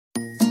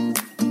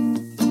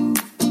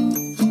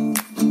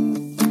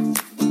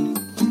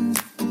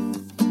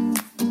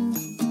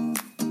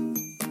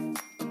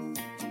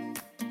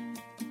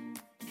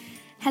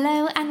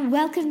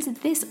Welcome to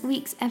this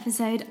week's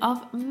episode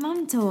of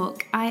Mum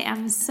Talk. I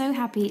am so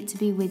happy to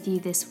be with you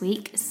this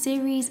week.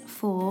 Series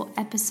 4,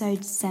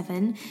 Episode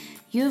 7.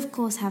 You, of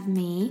course, have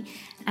me,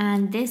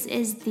 and this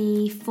is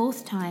the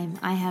 4th time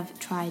I have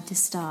tried to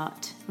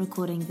start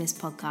recording this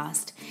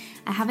podcast.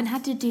 I haven't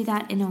had to do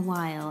that in a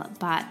while,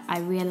 but I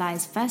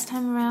realised first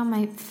time around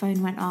my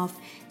phone went off,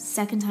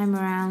 second time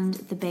around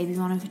the baby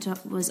monitor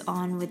was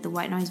on with the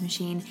white noise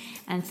machine,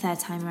 and third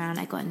time around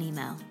I got an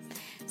email.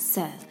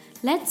 So,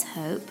 let's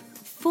hope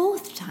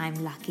 4th time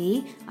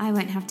lucky, I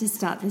won't have to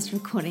start this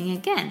recording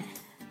again.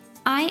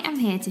 I am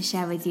here to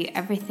share with you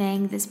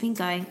everything that's been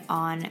going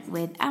on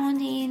with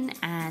Amandine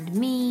and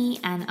me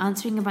and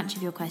answering a bunch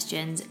of your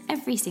questions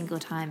every single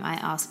time I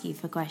ask you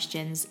for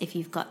questions, if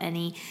you've got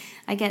any.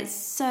 I get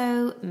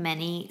so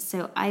many,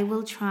 so I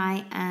will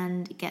try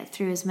and get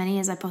through as many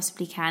as I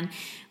possibly can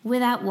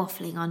without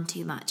waffling on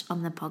too much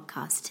on the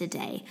podcast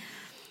today.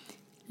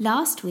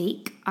 Last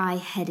week, I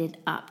headed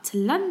up to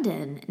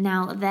London.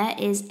 Now, there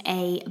is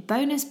a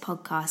bonus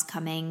podcast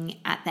coming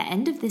at the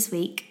end of this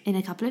week in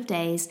a couple of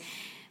days,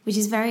 which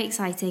is very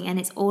exciting, and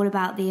it's all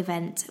about the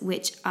event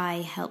which I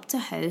helped to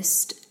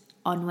host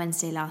on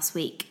Wednesday last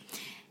week.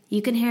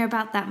 You can hear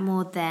about that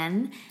more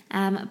then,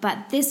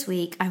 but this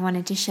week I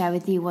wanted to share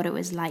with you what it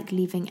was like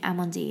leaving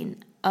Amandine.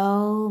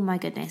 Oh my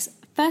goodness.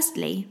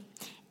 Firstly,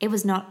 it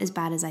was not as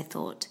bad as I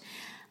thought.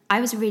 I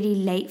was really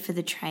late for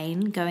the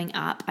train going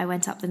up. I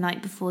went up the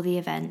night before the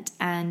event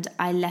and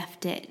I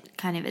left it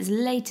kind of as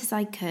late as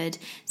I could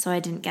so I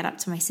didn't get up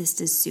to my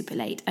sister's super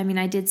late. I mean,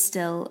 I did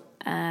still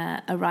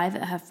arrive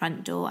at her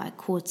front door at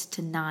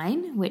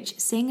 9:15, which,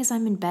 seeing as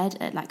I'm in bed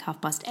at like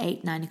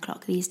 8:30, 9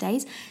 o'clock these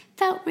days,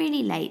 felt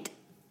really late.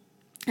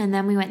 And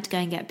then we went to go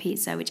and get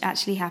pizza, which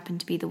actually happened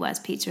to be the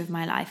worst pizza of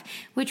my life,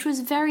 which was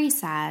very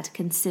sad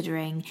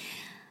considering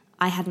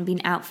I hadn't been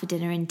out for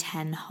dinner in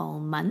 10 whole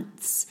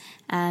months.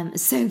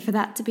 So for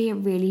that to be a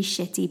really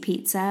shitty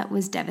pizza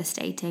was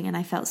devastating. And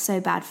I felt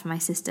so bad for my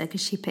sister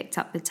because she picked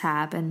up the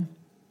tab. And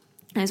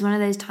it was one of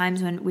those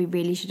times when we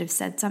really should have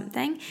said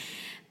something.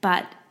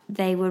 But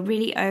they were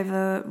really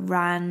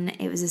overrun.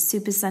 It was a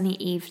super sunny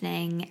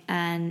evening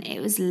and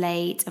it was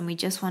late and we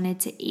just wanted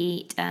to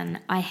eat.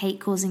 And I hate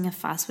causing a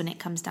fuss when it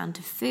comes down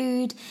to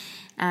food.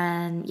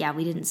 And yeah,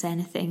 we didn't say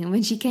anything. And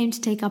when she came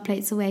to take our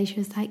plates away, she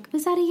was like,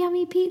 "Was that a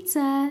yummy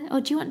pizza? Or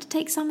do you want to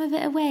take some of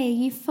it away? Are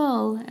you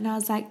full?" And I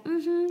was like,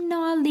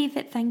 "No, I'll leave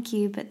it, thank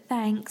you, but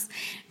thanks."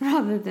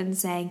 Rather than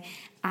saying,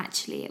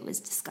 "Actually, it was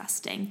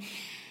disgusting."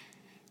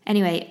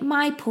 Anyway,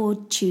 my poor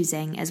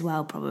choosing as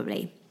well,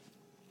 probably.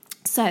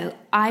 So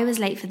I was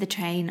late for the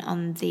train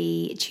on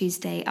the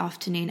Tuesday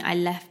afternoon. I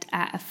left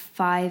at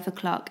 5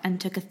 o'clock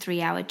and took a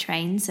 3-hour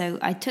train. So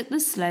I took the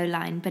slow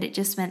line, but it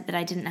just meant that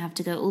I didn't have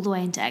to go all the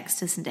way into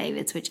Exeter St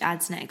David's, which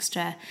adds an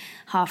extra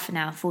half an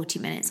hour, 40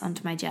 minutes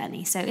onto my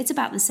journey. So it's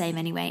about the same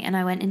anyway. And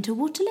I went into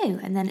Waterloo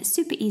and then it's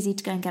super easy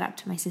to go and get up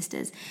to my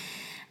sister's.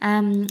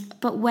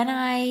 But when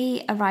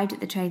I arrived at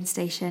the train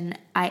station,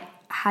 I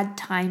had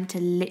time to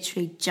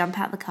literally jump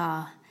out the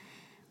car,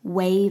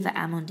 wave at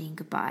Amandine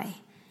goodbye,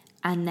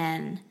 and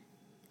then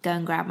go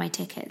and grab my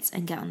tickets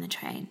and get on the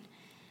train.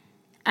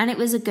 And it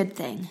was a good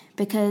thing,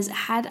 because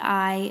had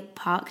I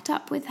parked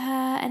up with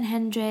her and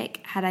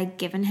Hendrik, had I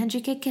given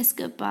Hendrik a kiss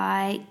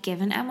goodbye,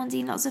 given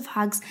Amandine lots of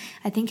hugs,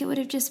 I think it would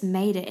have just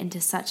made it into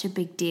such a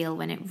big deal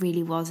when it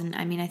really wasn't.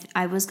 I mean,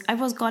 I was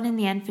gone in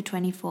the end for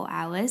 24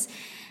 hours.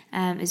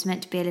 It was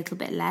meant to be a little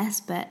bit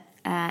less, but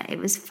it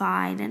was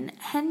fine. And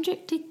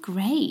Hendrik did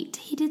great.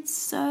 He did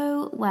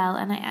so well,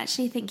 and I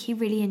actually think he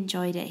really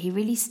enjoyed it. He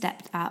really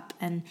stepped up,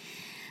 and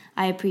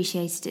I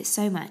appreciated it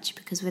so much,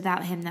 because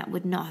without him that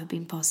would not have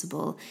been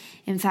possible.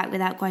 In fact,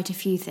 without quite a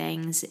few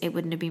things, it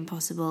wouldn't have been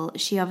possible.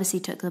 She obviously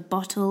took the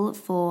bottle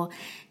for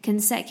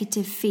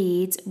consecutive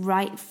feeds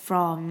right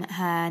from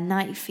her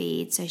night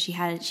feed. So she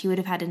would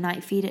have had a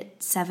night feed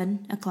at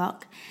 7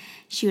 o'clock.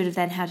 She would have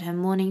then had her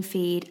morning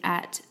feed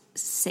at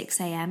 6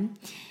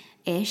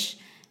 a.m.-ish.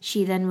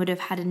 She then would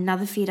have had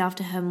another feed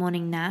after her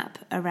morning nap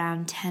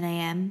around 10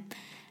 a.m.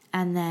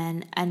 and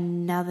then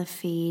another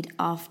feed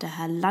after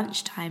her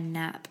lunchtime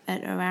nap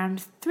at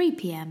around 3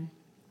 p.m.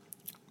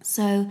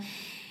 So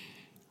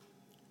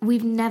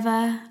we've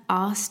never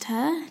asked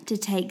her to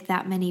take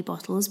that many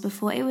bottles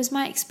before. It was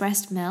my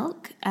expressed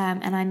milk,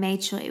 and I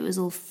made sure it was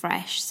all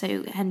fresh,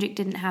 so Hendrik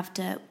didn't have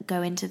to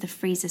go into the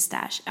freezer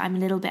stash. I'm a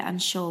little bit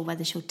unsure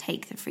whether she'll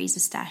take the freezer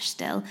stash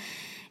still.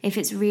 If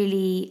it's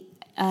really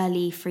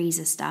early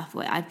freezer stuff,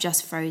 I've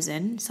just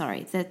frozen,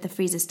 the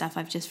freezer stuff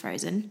I've just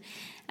frozen,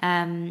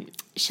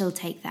 she'll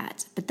take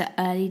that. But the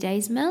early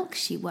days milk,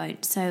 she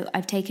won't. So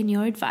I've taken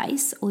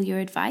all your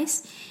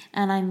advice,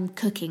 and I'm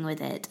cooking with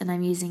it, and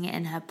I'm using it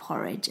in her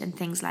porridge and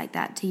things like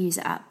that to use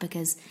it up,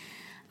 because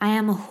I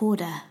am a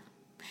hoarder.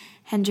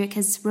 Hendrik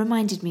has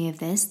reminded me of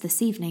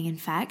this evening, in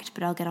fact,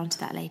 but I'll get onto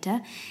that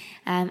later.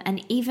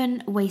 And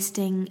even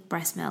wasting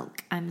breast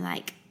milk, I'm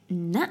like,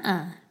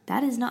 nuh-uh.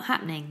 That is not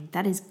happening.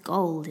 That is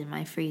gold in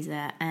my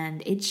freezer,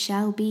 and it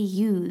shall be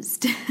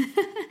used.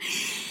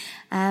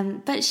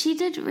 But she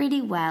did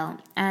really well.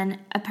 And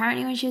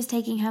apparently when she was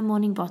taking her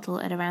morning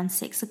bottle at around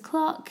 6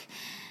 o'clock,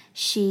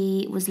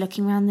 she was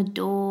looking around the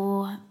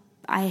door,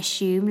 I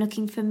assume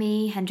looking for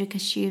me. Hendrik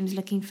assumes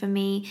looking for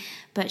me.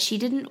 But she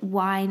didn't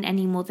whine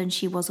any more than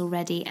she was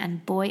already.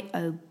 And boy,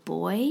 oh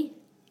boy,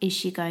 is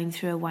she going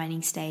through a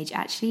whining stage.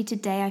 Actually,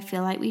 today I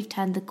feel like we've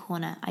turned the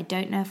corner. I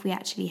don't know if we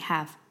actually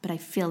have, but I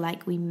feel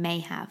like we may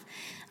have.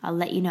 I'll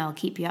let you know. I'll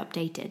keep you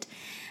updated.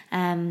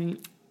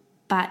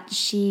 But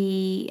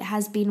she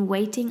has been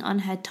waiting on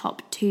her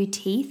top 2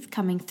 teeth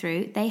coming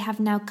through. They have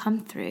now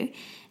come through.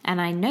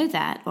 And I know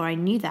that, or I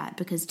knew that,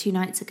 because 2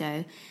 nights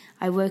ago,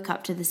 I woke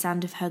up to the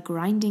sound of her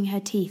grinding her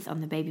teeth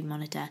on the baby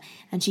monitor.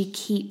 And she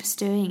keeps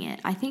doing it.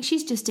 I think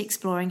she's just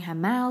exploring her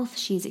mouth.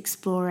 She's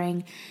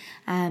exploring,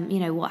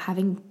 what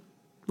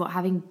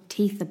having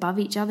teeth above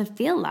each other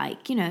feel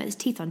like. It's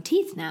teeth on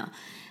teeth now.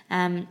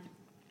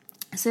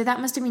 So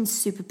that must have been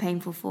super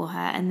painful for her,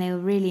 and they were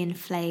really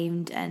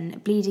inflamed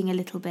and bleeding a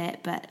little bit,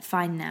 but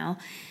fine now.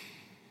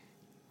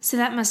 So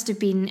that must have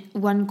been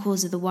one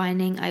cause of the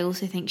whining. I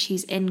also think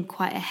she's in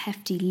quite a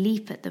hefty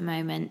leap at the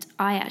moment.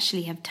 I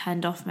actually have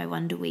turned off my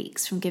Wonder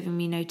Weeks from giving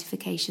me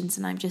notifications,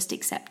 and I'm just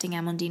accepting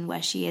Amandine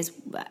where she is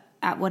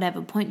at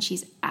whatever point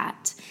she's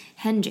at.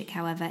 Hendrik,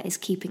 however, is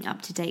keeping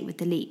up to date with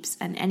the leaps,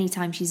 and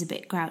anytime she's a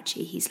bit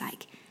grouchy, he's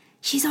like,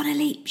 she's on a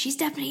leap. She's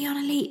definitely on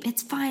a leap.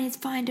 It's fine.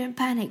 Don't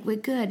panic. We're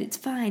good. It's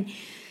fine.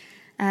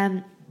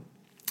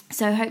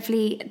 So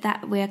hopefully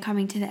that we're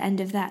coming to the end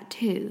of that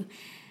too.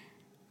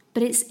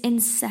 But it's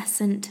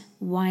incessant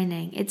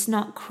whining. It's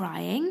not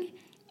crying.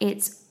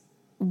 It's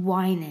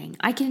whining.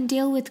 I can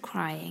deal with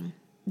crying.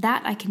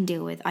 That I can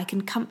deal with. I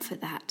can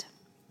comfort that.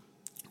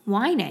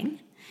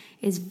 Whining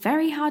is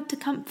very hard to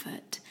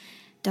comfort.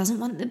 Doesn't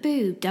want the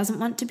boob. Doesn't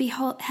want to be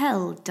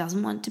held.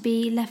 Doesn't want to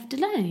be left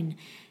alone.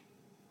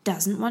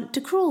 Doesn't want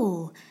to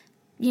crawl,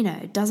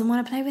 doesn't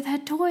want to play with her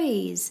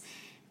toys.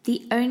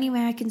 The only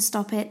way I can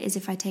stop it is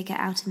if I take her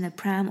out in the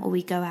pram or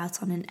we go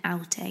out on an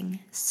outing.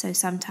 So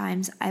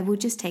sometimes I will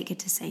just take her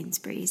to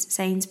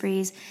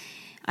Sainsbury's,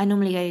 I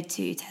normally go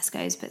to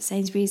Tesco's, but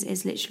Sainsbury's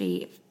is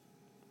literally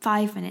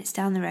 5 minutes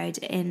down the road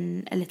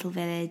in a little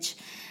village,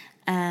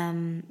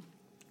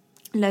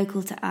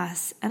 local to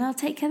us, and I'll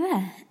take her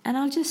there and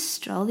I'll just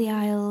stroll the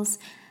aisles,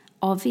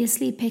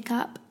 obviously pick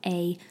up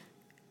a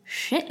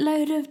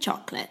shitload of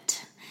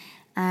chocolate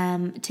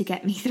to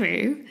get me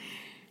through,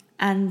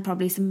 and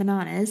probably some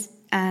bananas,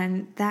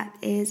 and that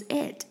is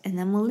it. And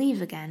then we'll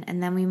leave again,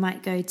 and then we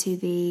might go to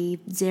the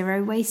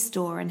zero waste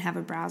store and have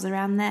a browse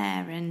around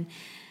there, and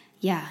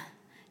yeah,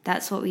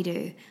 that's what we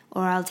do.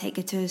 Or I'll take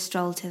her to a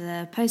stroll to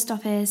the post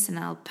office and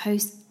I'll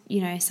post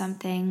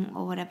something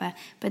or whatever.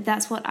 But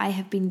that's what I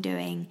have been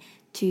doing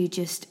to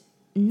just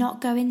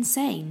not go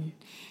insane.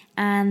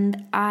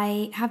 And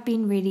I have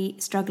been really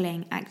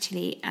struggling,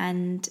 actually.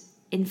 And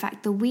in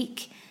fact, the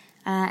week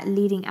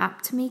leading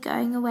up to me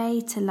going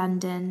away to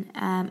London,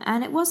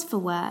 and it was for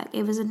work.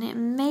 It was an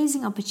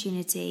amazing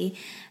opportunity,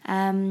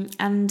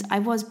 and I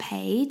was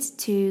paid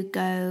to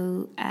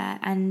go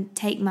and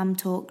take Mum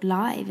Talk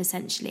live,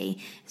 essentially.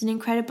 It's an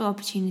incredible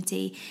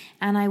opportunity,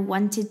 and I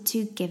wanted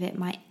to give it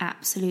my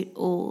absolute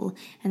all.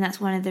 And that's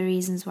one of the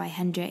reasons why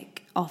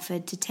Hendrik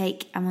offered to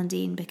take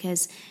Amandine,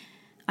 because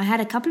I had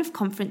a couple of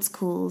conference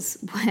calls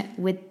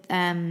with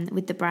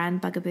the brand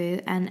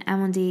Bugaboo, and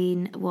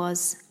Amandine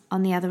was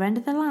on the other end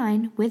of the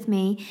line with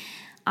me.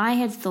 I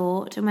had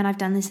thought, and when I've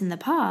done this in the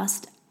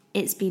past,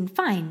 it's been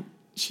fine.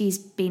 She's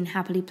been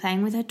happily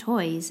playing with her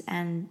toys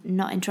and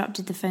not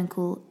interrupted the phone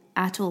call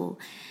at all.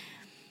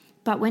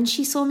 But when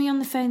she saw me on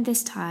the phone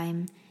this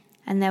time,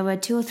 and there were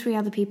 2 or 3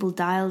 other people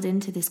dialed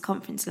into this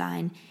conference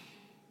line,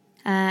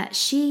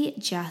 she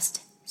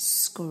just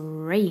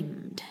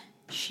screamed.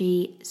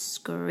 She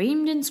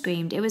screamed and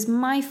screamed. It was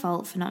my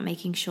fault for not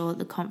making sure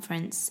the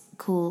conference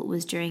call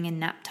was during a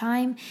nap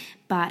time,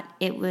 but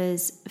it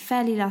was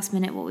fairly last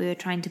minute what we were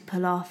trying to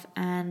pull off,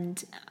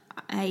 and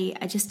I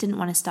just didn't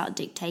want to start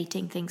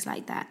dictating things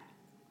like that.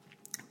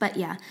 But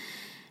yeah,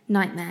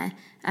 nightmare.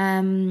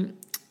 And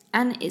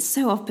it's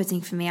so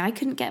off-putting for me. I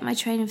couldn't get my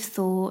train of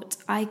thought.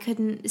 I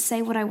couldn't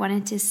say what I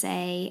wanted to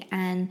say,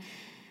 and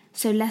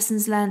so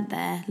lessons learned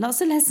there.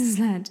 Lots of lessons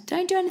learned.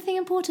 Don't do anything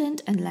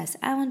important unless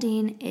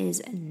Amandine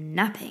is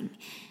napping.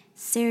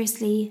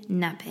 Seriously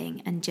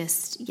napping. And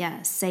just,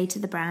 say to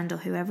the brand or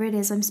whoever it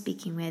is I'm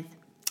speaking with,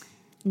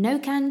 no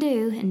can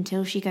do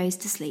until she goes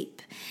to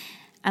sleep.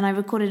 And I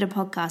recorded a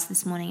podcast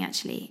this morning,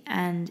 actually,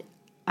 and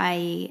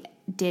I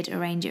did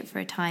arrange it for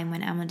a time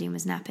when Amandine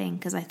was napping,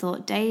 because I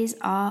thought days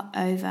are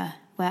over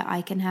where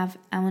I can have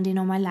Amandine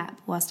on my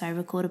lap whilst I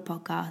record a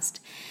podcast.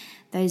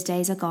 Those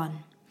days are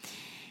gone.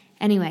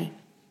 Anyway,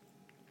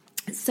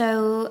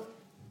 so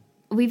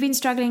we've been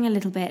struggling a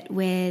little bit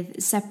with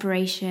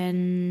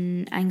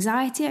separation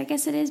anxiety, I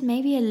guess it is,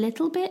 maybe a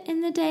little bit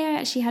in the day. I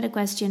actually had a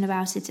question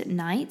about it at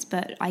night,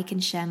 but I can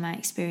share my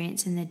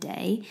experience in the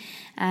day,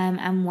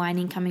 and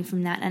whining coming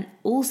from that. And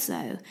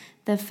also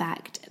the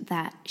fact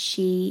that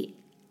she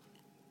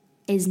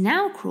is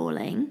now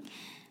crawling,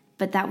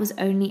 but that was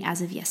only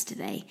as of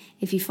yesterday.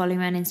 If you follow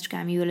me on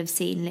Instagram, you will have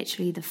seen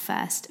literally the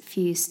first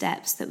few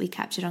steps that we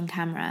captured on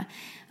camera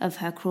of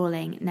her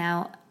crawling.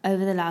 Now,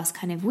 over the last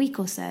kind of week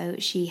or so,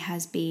 she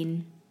has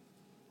been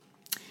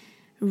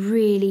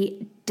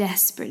really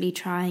desperately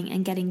trying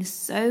and getting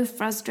so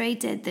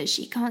frustrated that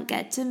she can't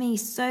get to me,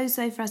 so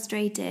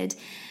frustrated,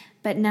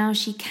 but now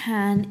she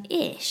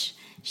can-ish.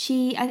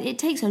 It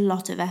takes a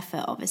lot of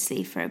effort,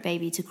 obviously, for a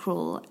baby to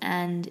crawl,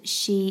 and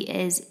she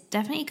is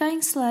definitely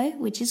going slow,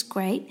 which is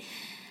great.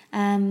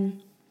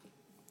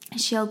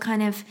 She'll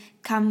kind of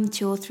come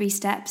 2 or 3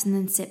 steps and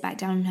then sit back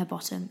down on her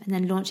bottom and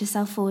then launch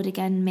herself forward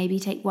again, maybe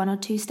take 1 or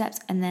 2 steps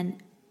and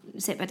then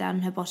sit back down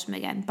on her bottom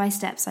again. By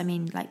steps, I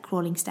mean like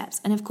crawling steps.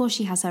 And of course,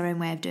 she has her own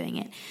way of doing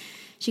it.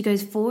 She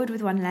goes forward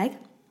with one leg,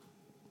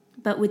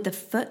 but with the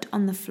foot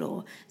on the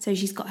floor. So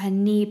she's got her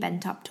knee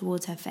bent up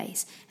towards her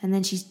face, and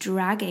then she's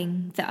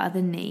dragging the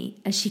other knee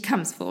as she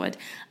comes forward.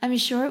 I'm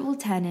sure it will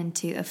turn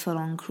into a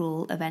full-on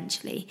crawl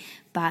eventually,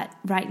 but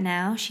right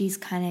now she's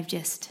kind of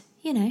just,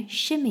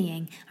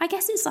 shimmying. I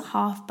guess it's a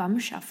half bum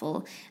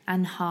shuffle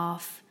and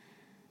half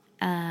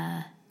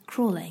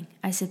crawling,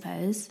 I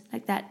suppose,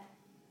 like that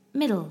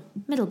middle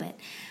bit.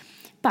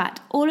 But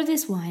all of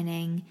this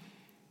whining,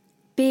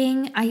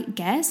 being, I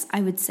guess,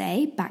 I would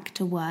say, back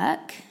to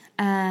work.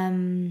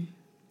 I'm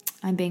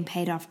being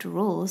paid after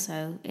all,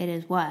 so it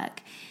is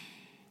work.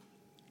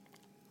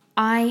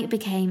 I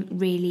became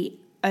really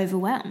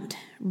overwhelmed,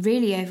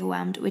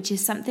 which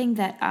is something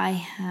that I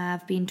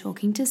have been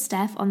talking to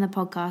Steph on the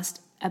podcast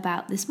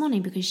about this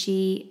morning, because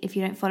she, if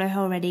you don't follow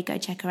her already, go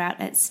check her out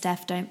at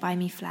Steph Don't Buy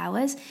Me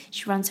Flowers.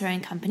 She runs her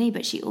own company,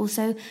 but she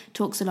also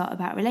talks a lot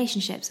about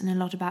relationships and a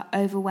lot about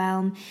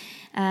overwhelm.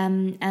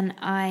 And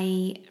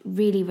I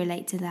really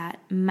relate to that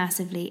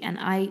massively. And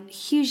I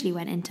hugely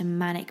went into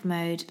manic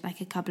mode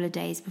like a couple of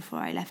days before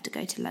I left to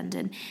go to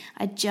London.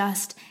 I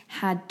just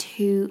had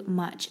too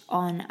much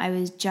on. I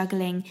was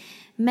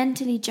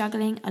mentally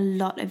juggling a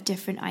lot of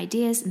different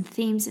ideas and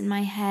themes in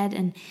my head,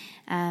 and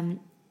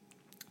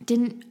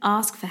didn't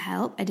ask for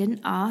help. I didn't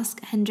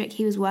ask Hendrik.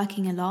 He was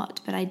working a lot,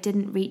 but I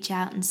didn't reach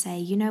out and say,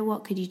 you know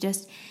what, could you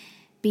just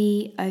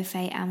be au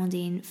fait,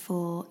 Amandine,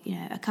 for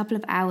a couple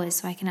of hours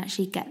so I can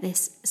actually get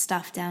this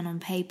stuff down on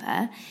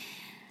paper.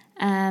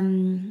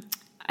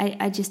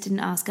 I just didn't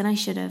ask, and I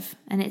should have,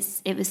 and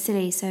it was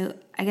silly. So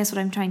I guess what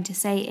I'm trying to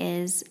say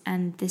is,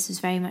 and this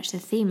is very much the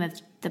theme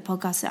of the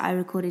podcast that I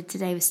recorded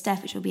today with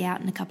Steph, which will be out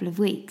in a couple of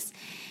weeks,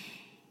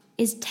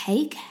 is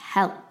take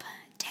help.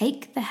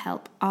 Take the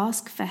help.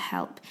 Ask for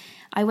help.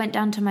 I went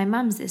down to my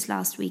mum's this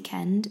last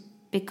weekend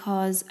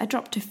because I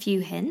dropped a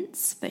few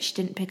hints, but she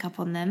didn't pick up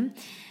on them.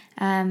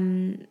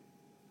 And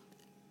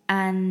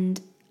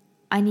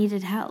I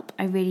needed help.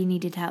 I really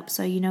needed help.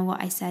 So you know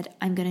what? I said,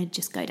 I'm going to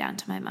just go down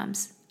to my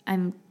mum's.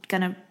 I'm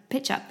going to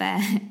pitch up there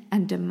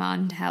and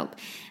demand help.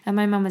 And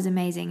my mum was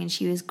amazing, and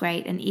she was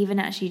great. And even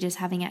actually just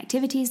having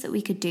activities that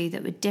we could do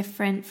that were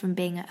different from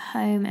being at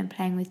home and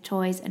playing with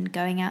toys and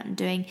going out and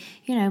doing,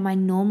 my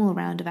normal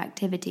round of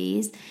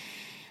activities.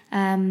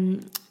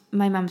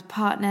 My mum's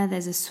partner,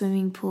 there's a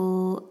swimming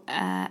pool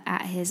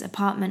at his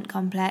apartment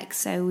complex,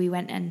 so we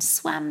went and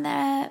swam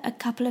there a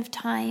couple of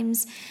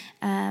times,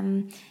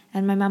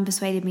 and my mum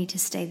persuaded me to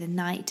stay the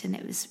night, and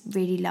it was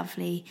really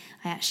lovely.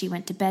 I actually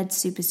went to bed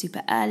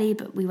super early,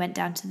 but we went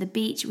down to the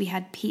beach. We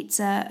had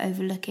pizza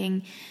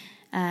overlooking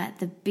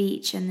the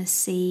beach and the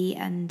sea,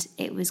 and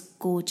it was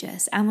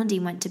gorgeous.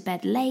 Amandine went to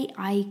bed late.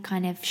 I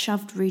kind of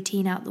shoved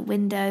routine out the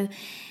window,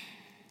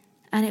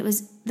 and it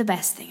was the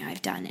best thing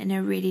I've done in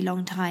a really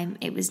long time.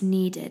 It was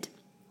needed.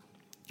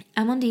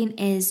 Amandine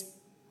is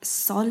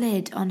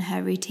solid on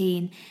her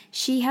routine.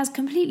 She has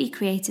completely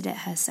created it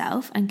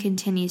herself and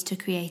continues to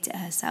create it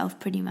herself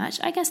pretty much.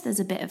 I guess there's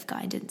a bit of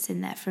guidance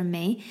in there from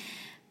me.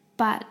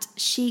 But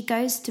she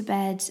goes to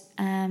bed,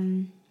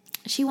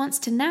 she wants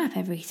to nap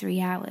every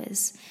 3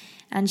 hours,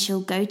 and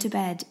she'll go to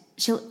bed,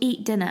 she'll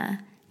eat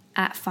dinner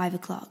at 5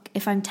 o'clock.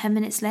 If I'm 10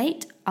 minutes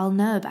late, I'll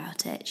know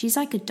about it. She's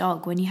like a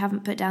dog when you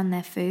haven't put down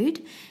their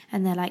food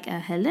and they're like,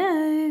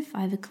 hello,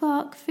 5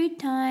 o'clock, food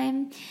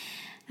time.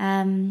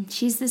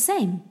 She's the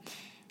same.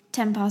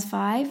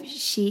 5:10,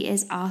 she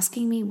is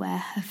asking me where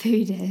her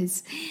food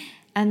is.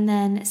 And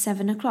then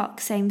 7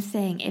 o'clock, same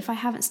thing. If I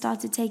haven't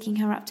started taking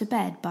her up to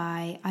bed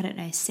by,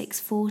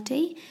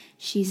 6:40,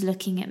 she's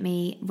looking at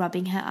me,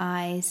 rubbing her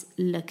eyes,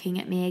 looking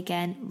at me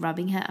again,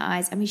 rubbing her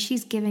eyes.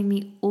 She's giving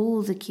me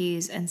all the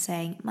cues and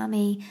saying,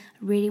 Mummy, I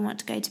really want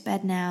to go to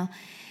bed now.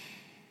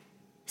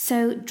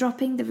 So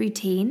dropping the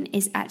routine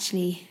is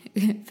actually,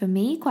 for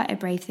me, quite a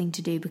brave thing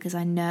to do because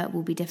I know it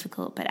will be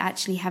difficult. But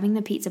actually having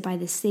the pizza by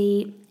the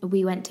sea,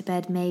 we went to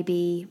bed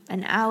maybe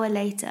an hour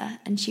later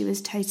and she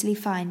was totally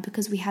fine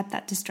because we had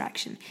that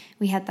distraction.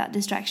 We had that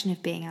distraction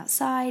of being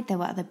outside. There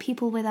were other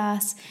people with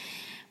us.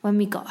 When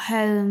we got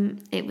home,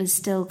 it was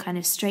still kind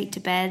of straight to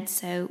bed.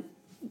 So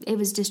it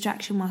was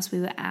distraction whilst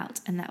we were out,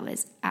 and that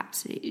was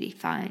absolutely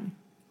fine.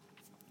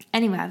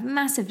 Anyway, I've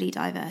massively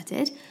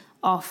diverted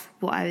off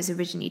what I was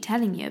originally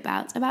telling you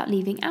about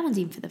leaving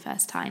Amandine for the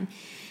first time.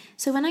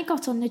 So when I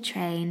got on the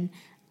train,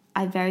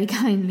 I very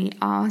kindly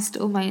asked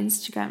all my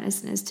Instagram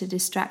listeners to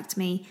distract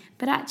me,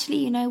 but actually,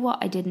 you know what?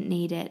 I didn't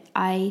need it.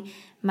 I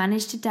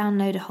managed to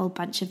download a whole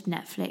bunch of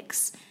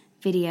Netflix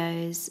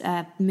videos,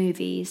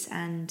 movies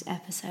and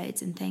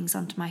episodes and things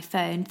onto my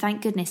phone.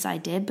 Thank goodness I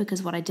did,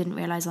 because what I didn't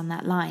realise on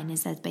that line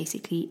is there's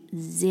basically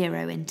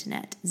zero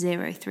internet,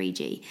 zero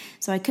 3G.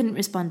 So I couldn't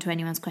respond to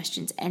anyone's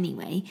questions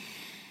anyway.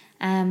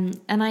 And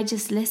I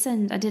just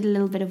listened. I did a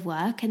little bit of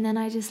work, and then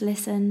I just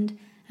listened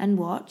and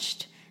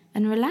watched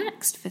and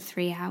relaxed for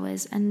 3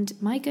 hours. And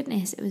my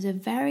goodness, it was a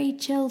very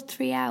chilled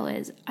 3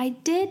 hours. I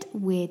did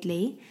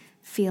weirdly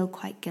feel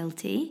quite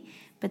guilty,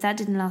 but that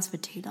didn't last for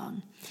too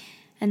long.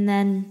 And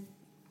then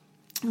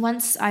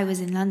once I was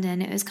in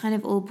London, it was kind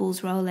of all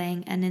balls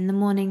rolling. And in the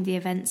morning, the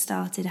event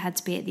started. I had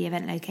to be at the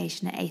event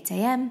location at 8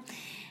 a.m.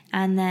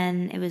 And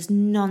then it was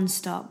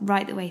non-stop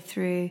right the way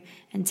through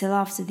until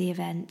after the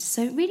event.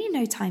 So really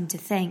no time to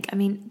think. I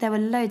mean, there were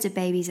loads of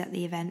babies at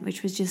the event,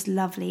 which was just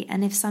lovely.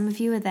 And if some of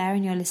you are there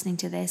and you're listening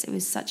to this, it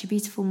was such a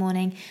beautiful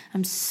morning.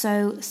 I'm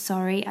so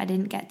sorry I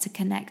didn't get to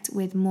connect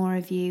with more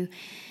of you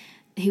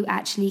who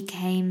actually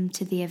came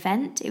to the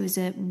event. It was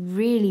a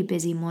really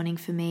busy morning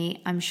for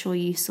me. I'm sure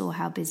you saw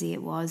how busy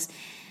it was.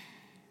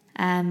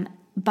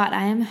 But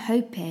I am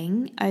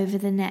hoping over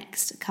the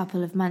next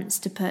couple of months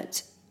to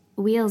put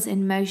wheels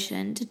in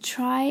motion to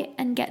try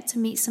and get to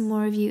meet some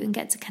more of you and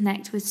get to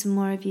connect with some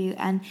more of you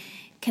and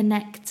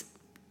connect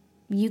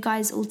you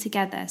guys all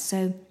together.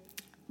 So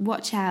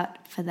watch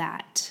out for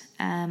that.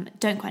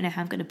 Don't quite know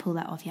how I'm going to pull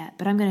that off yet,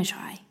 but I'm going to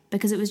try,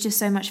 because it was just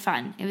so much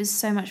fun. It was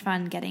so much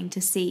fun getting to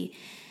see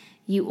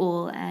you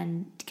all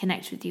and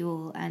connect with you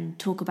all and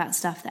talk about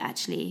stuff that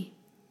actually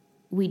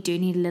we do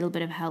need a little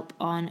bit of help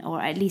on,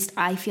 or at least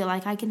I feel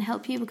like I can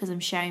help you because I'm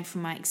sharing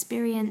from my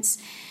experience.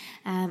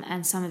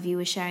 And some of you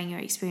were sharing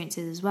your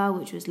experiences as well,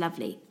 which was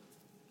lovely.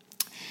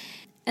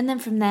 And then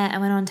from there, I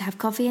went on to have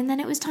coffee, and then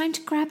it was time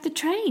to grab the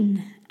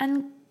train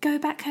and go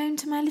back home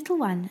to my little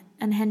one.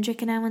 And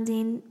Hendrik and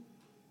Amandine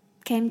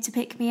came to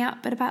pick me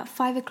up at about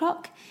 5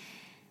 o'clock,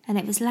 and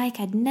it was like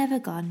I'd never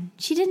gone.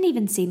 She didn't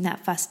even seem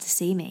that fussed to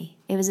see me.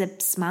 It was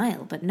a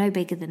smile, but no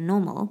bigger than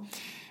normal.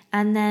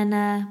 And then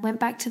went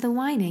back to the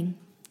whining,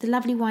 the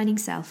lovely whining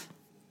self.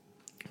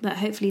 But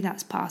hopefully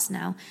that's past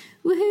now.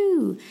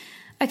 Woohoo!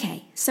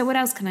 Okay, so what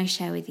else can I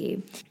share with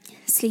you?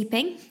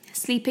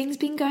 Sleeping's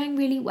been going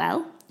really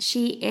well.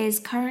 She is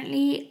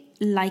currently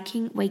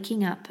liking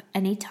waking up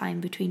any time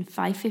between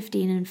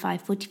 5:15 and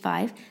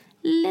 5:45.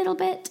 Little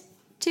bit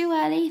too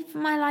early for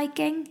my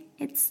liking.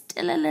 It's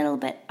still a little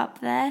bit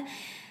up there.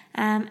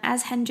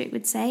 As Hendrik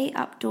would say,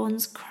 up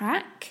dawn's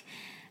crack.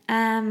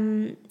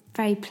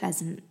 Very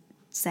pleasant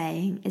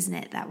saying, isn't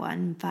it, that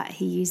one? But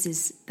he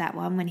uses that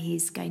one when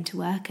he's going to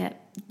work at,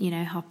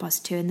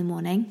 2:30 in the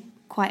morning.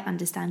 Quite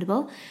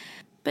understandable.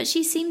 But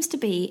she seems to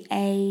be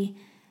a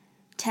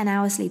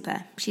 10-hour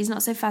sleeper. She's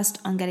not so fussed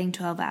on getting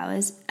 12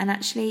 hours. And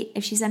actually,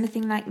 if she's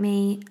anything like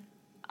me,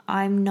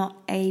 I'm not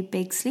a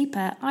big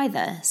sleeper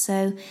either.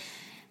 So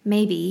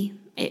maybe,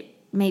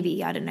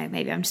 I don't know,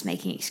 maybe I'm just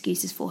making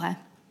excuses for her.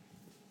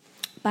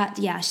 But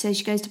yeah, so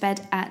she goes to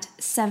bed at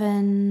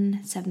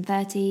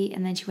 7:30,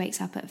 and then she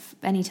wakes up at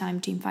any time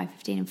between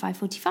 5:15 and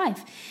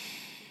 5:45.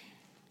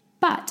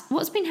 But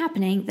what's been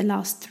happening the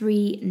last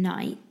 3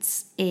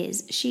 nights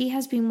is she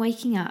has been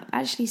waking up,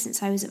 actually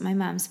since I was at my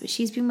mum's, but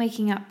she's been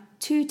waking up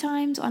 2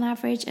 times on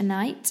average a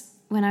night.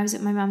 When I was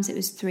at my mum's, it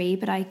was 3,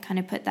 but I kind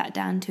of put that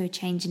down to a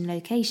change in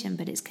location,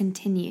 but it's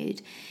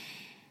continued.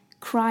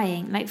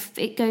 Crying, like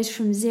it goes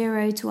from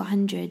 0 to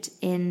 100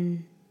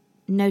 in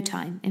no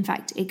time. In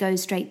fact, it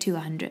goes straight to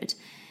 100.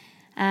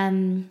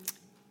 I'm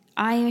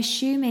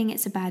assuming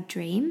it's a bad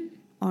dream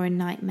or a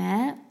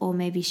nightmare, or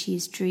maybe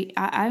she's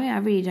I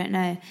really don't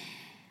know.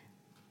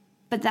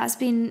 But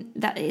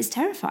that is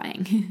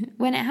terrifying.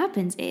 When it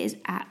happens, it is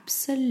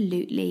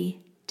absolutely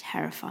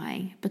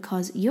terrifying,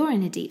 because you're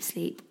in a deep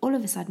sleep. All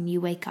of a sudden,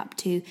 you wake up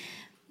to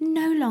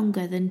no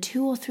longer than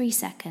 2 or 3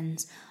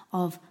 seconds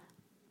of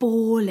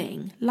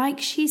bawling, like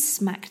she's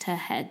smacked her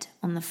head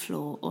on the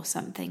floor or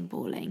something,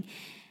 bawling.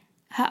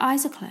 Her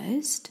eyes are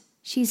closed.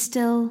 She's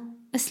still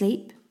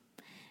asleep.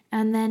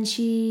 And then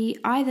she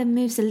either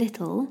moves a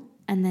little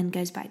and then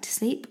goes back to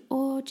sleep,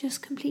 or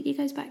just completely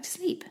goes back to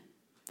sleep.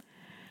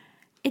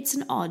 It's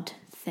an odd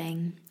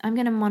thing. I'm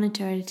going to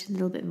monitor it a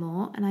little bit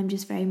more, and I'm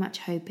just very much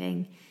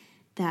hoping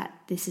that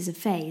this is a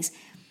phase.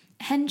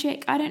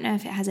 Hendrik, I don't know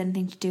if it has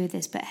anything to do with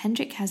this, but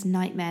Hendrik has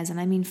nightmares, and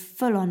I mean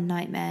full-on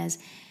nightmares.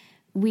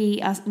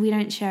 We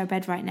don't share a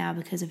bed right now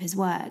because of his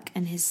work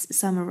and his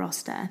summer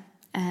roster.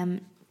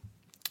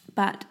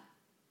 But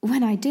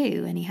when I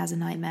do, and he has a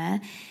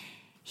nightmare,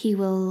 he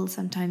will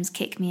sometimes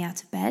kick me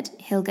out of bed.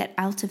 He'll get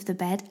out of the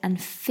bed and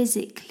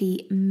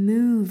physically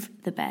move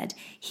the bed.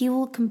 He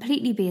will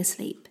completely be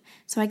asleep.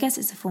 So I guess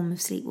it's a form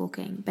of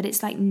sleepwalking, but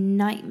it's like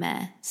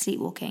nightmare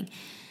sleepwalking.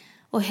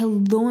 Or he'll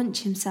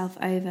launch himself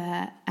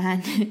over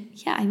and,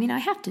 yeah, I mean, I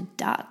have to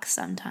duck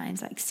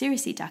sometimes, like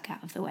seriously duck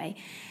out of the way.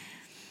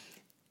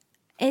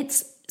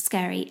 It's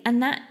scary.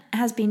 And that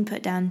has been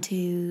put down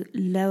to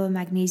lower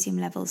magnesium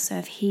levels. So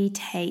if he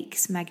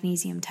takes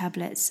magnesium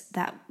tablets,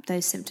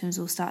 those symptoms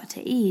will start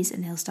to ease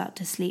and he'll start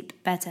to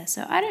sleep better.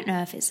 So I don't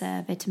know if it's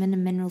a vitamin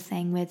and mineral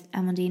thing with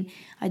Amandine.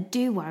 I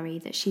do worry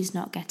that she's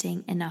not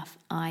getting enough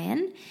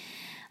iron.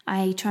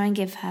 I try and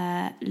give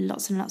her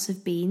lots and lots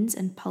of beans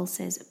and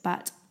pulses,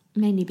 but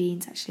mainly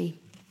beans actually.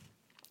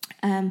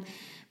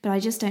 But I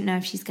just don't know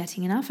if she's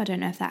getting enough. I don't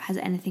know if that has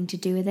anything to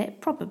do with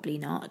it. Probably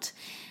not.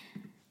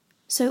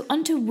 So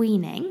onto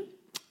weaning.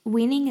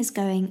 Weaning is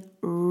going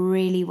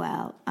really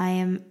well. I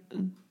am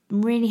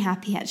really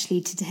happy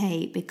actually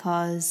today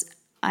because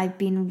I've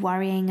been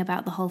worrying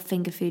about the whole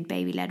finger food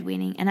baby-led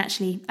weaning. And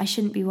actually, I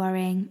shouldn't be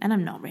worrying, and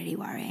I'm not really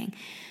worrying.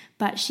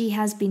 But she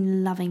has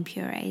been loving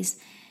purees.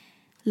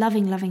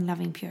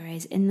 Loving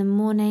purees. In the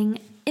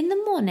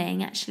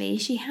morning, actually,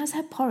 she has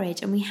her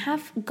porridge, and we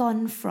have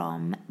gone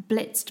from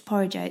blitzed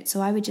porridge oats.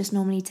 So I would just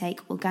normally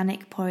take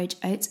organic porridge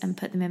oats and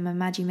put them in my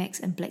Magimix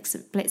and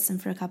blitz them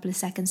for a couple of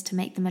seconds to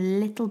make them a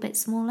little bit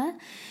smaller.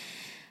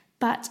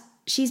 But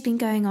she's been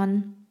going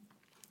on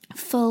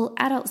full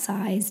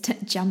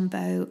adult-sized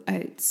jumbo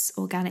oats,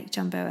 organic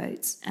jumbo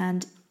oats,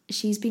 and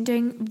she's been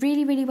doing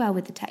really, really well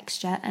with the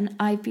texture. And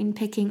I've been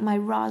picking my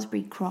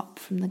raspberry crop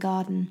from the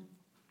garden.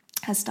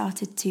 Has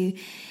started to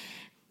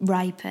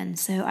ripen,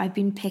 so I've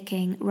been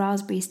picking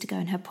raspberries to go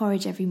in her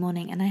porridge every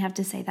morning, and I have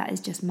to say that is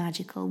just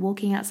magical.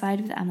 Walking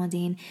outside with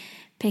Amandine,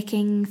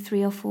 picking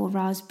 3 or 4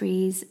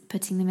 raspberries,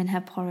 putting them in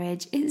her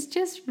porridge, it's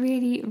just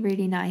really,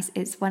 really nice.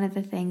 It's one of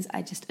the things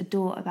I just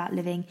adore about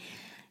living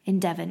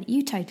in Devon.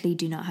 You totally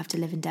do not have to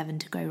live in Devon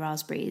to grow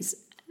raspberries.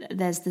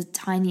 There's the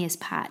tiniest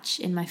patch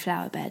in my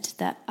flower bed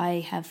that I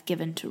have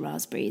given to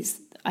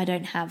raspberries. I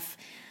don't have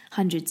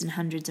hundreds and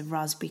hundreds of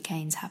raspberry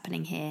canes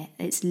happening here.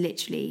 It's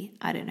literally,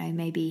 I don't know,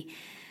 maybe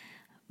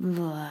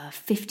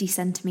 50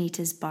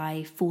 centimetres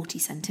by 40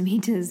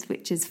 centimetres,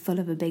 which is full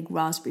of a big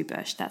raspberry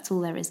bush. That's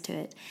all there is to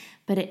it.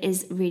 But it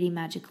is really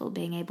magical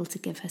being able to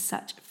give her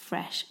such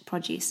fresh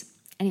produce.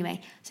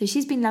 Anyway, so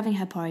she's been loving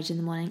her porridge in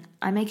the morning.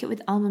 I make it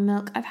with almond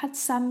milk. I've had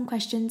some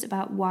questions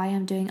about why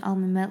I'm doing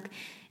almond milk.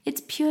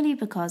 It's purely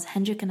because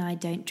Hendrik and I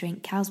don't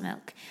drink cow's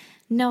milk.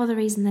 No other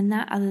reason than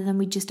that, other than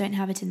we just don't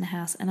have it in the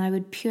house, and I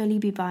would purely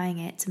be buying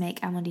it to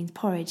make Amandine's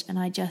porridge, and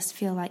I just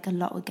feel like a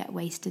lot would get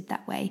wasted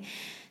that way.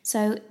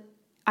 So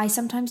I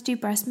sometimes do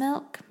breast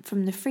milk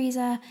from the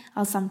freezer.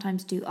 I'll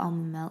sometimes do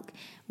almond milk.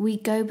 We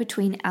go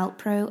between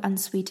Alpro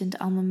unsweetened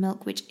almond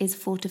milk, which is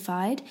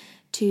fortified,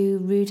 to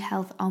Rude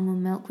Health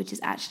almond milk, which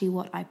is actually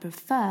what I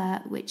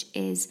prefer, which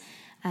is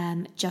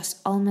just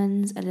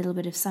almonds, a little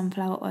bit of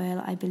sunflower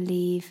oil, I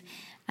believe.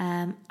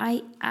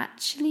 I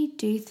actually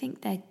do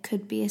think there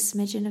could be a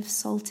smidgen of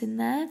salt in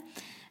there.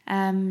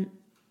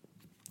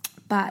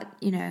 But,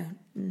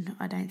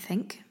 I don't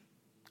think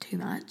too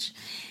much.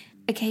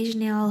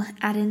 Occasionally I'll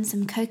add in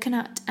some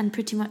coconut, and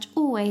pretty much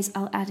always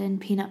I'll add in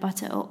peanut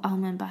butter or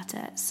almond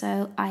butter.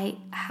 So I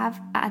have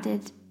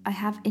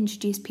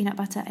introduced peanut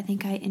butter. I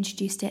think I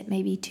introduced it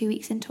maybe 2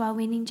 weeks into our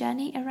weaning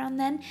journey around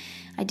then.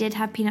 I did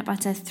have peanut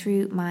butter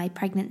through my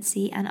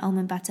pregnancy and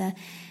almond butter.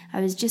 I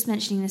was just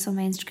mentioning this on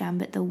my Instagram,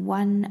 but the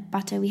one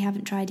butter we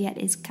haven't tried yet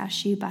is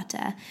cashew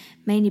butter,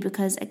 mainly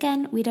because,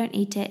 again, we don't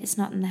eat it. It's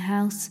not in the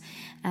house.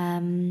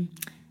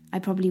 I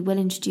probably will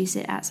introduce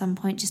it at some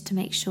point just to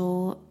make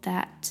sure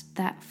that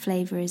that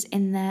flavour is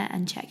in there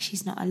and check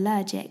she's not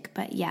allergic.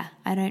 But yeah,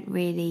 we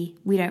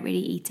don't really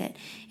eat it.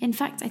 In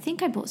fact, I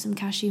think I bought some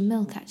cashew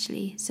milk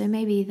actually, so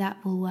maybe that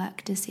will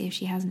work to see if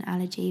she has an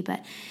allergy.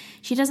 But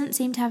she doesn't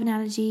seem to have an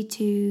allergy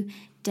to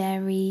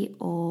dairy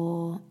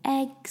or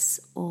eggs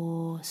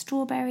or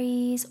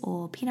strawberries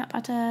or peanut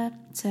butter.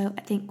 So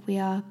I think we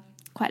are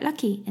quite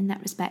lucky in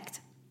that respect.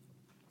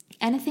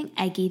 Anything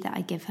eggy that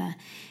I give her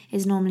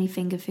is normally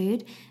finger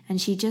food,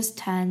 and she just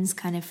turns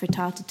kind of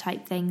frittata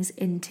type things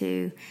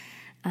into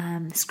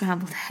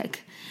scrambled egg.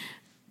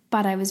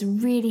 But I was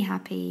really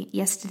happy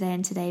yesterday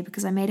and today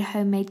because I made a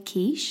homemade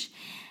quiche,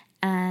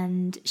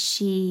 and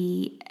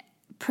she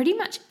pretty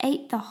much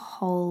ate the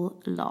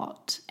whole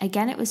lot.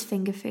 Again, it was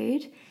finger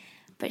food,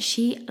 but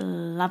she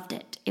loved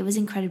it. It was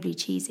incredibly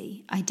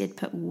cheesy. I did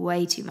put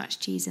way too much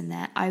cheese in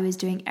there. I was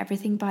doing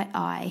everything by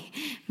eye.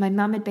 My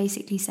mum had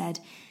basically said,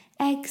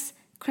 eggs,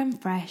 creme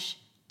fraiche,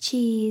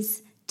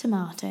 cheese,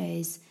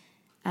 tomatoes,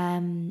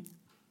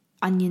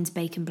 onions,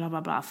 bacon, blah, blah,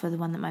 blah, for the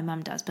one that my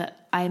mum does.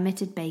 But I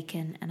omitted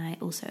bacon and I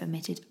also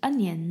omitted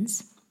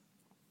onions.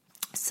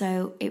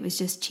 So it was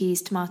just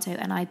cheese, tomato,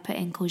 and I put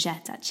in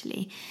courgette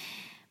actually.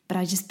 But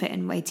I just put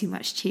in way too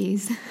much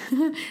cheese.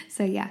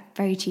 So yeah,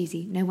 very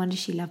cheesy. No wonder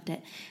she loved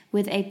it.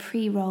 With a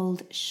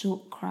pre-rolled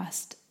short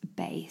crust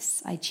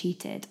base. I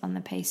cheated on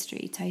the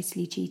pastry,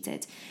 totally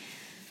cheated.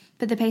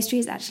 But the pastry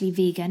is actually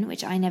vegan,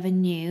 which I never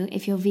knew.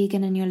 If you're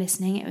vegan and you're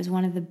listening, it was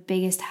one of the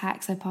biggest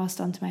hacks I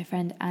passed on to my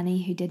friend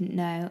Annie, who didn't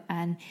know.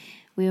 And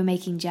we were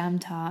making jam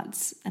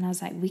tarts. And I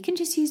was like, we can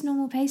just use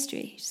normal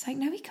pastry. She's like,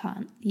 no, we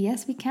can't.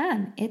 Yes, we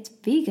can. It's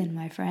vegan,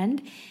 my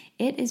friend.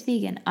 It is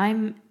vegan.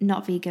 I'm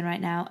not vegan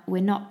right now.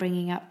 We're not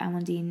bringing up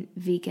Amandine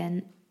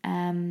vegan.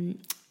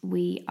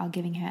 we are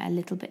giving her a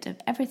little bit of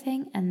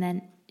everything, and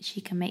then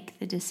she can make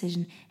the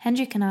decision.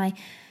 Hendrik and I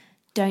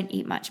don't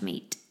eat much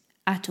meat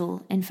at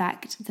all. In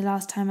fact, the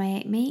last time I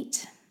ate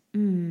meat,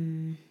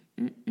 can't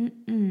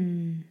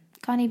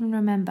even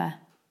remember.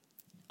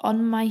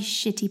 On my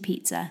shitty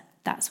pizza,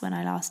 that's when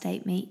I last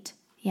ate meat.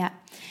 Yeah,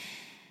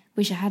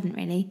 wish I hadn't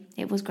really.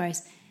 It was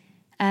gross.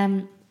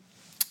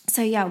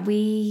 So yeah,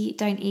 we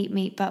don't eat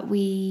meat, but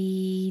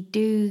we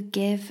do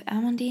give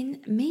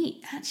Amandine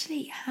meat.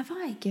 Actually, have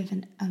I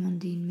given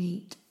Amandine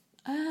meat?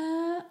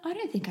 I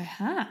don't think I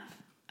have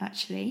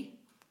actually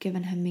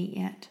given her meat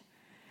yet.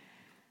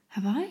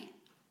 Have I?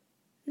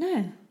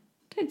 No,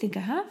 don't think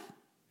I have.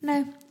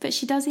 No, but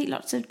she does eat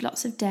lots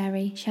of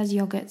dairy. She has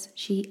yogurts.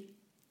 She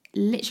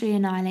literally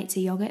annihilates a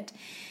yogurt.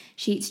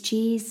 She eats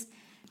cheese.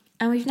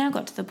 And we've now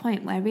got to the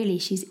point where really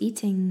she's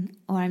eating,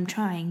 or I'm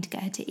trying to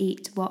get her to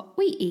eat what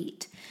we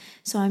eat.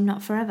 So I'm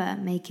not forever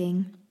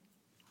making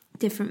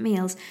different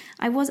meals.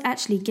 I was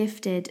actually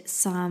gifted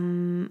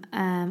some,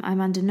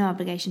 I'm under no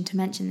obligation to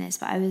mention this,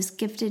 but I was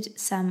gifted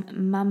some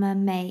Mama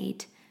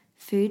made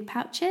food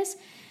pouches.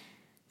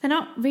 They're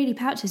not really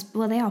pouches,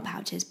 well they are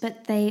pouches,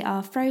 but they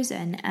are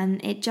frozen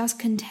and it just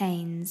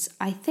contains,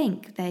 I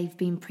think they've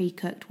been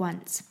pre-cooked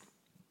once,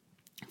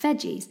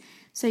 veggies.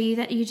 So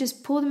you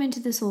just pour them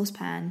into the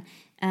saucepan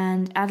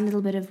and add a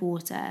little bit of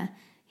water,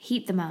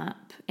 heat them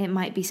up. It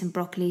might be some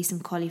broccoli, some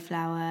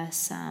cauliflower,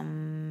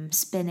 some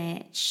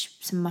spinach,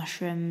 some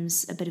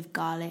mushrooms, a bit of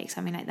garlic,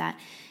 something like that.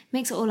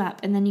 Mix it all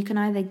up, and then you can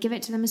either give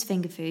it to them as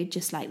finger food,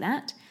 just like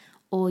that,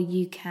 or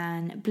you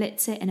can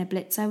blitz it in a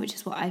blitzer, which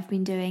is what I've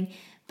been doing.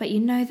 But you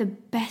know the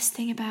best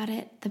thing about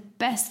it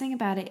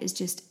is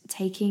just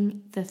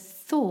taking the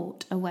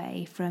thought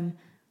away from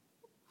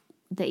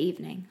the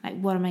evening. Like,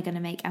 what am I going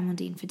to make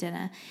Amandine for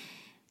dinner?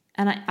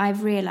 And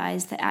I've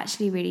realised that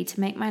actually really to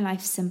make my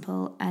life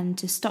simple and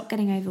to stop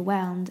getting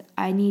overwhelmed,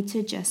 I need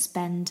to just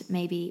spend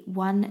maybe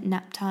one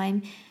nap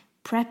time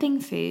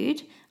prepping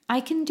food. I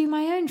can do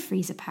my own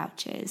freezer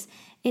pouches.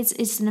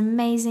 It's an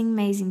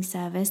amazing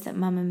service that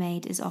Mama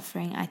Made is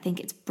offering. I think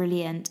it's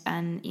brilliant,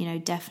 and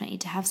definitely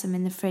to have some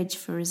in the fridge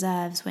for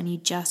reserves or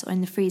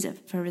in the freezer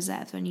for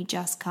reserves when you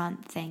just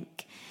can't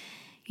think,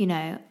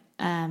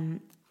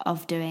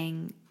 of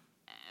doing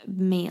a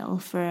meal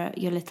for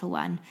your little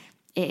one.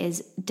 It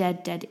is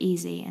dead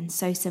easy and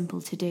so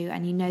simple to do,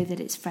 and you know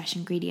that it's fresh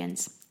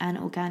ingredients and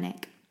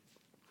organic.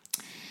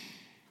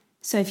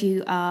 So if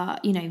you are,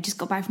 just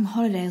got back from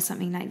holiday or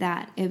something like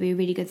that, it would be a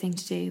really good thing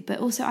to do. But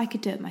also I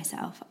could do it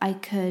myself. I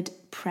could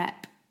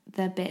prep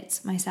the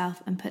bits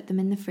myself and put them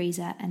in the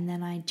freezer, and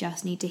then I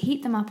just need to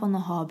heat them up on the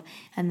hob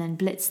and then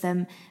blitz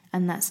them,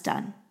 and that's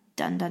done.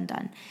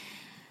 Done.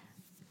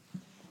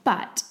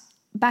 But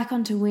back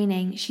onto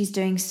weaning, she's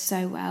doing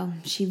so well.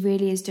 She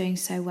really is doing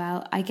so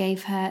well. I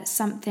gave her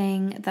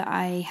something that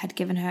I had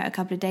given her a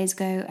couple of days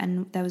ago,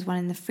 and there was one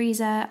in the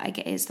freezer.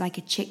 It's like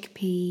a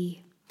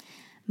chickpea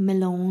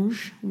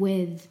melange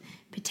with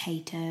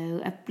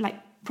potato, like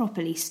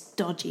properly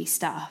stodgy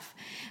stuff,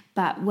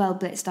 but well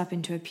blitzed up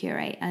into a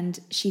puree. And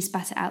she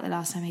spat it out the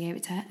last time I gave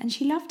it to her, and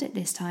she loved it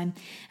this time.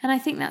 And I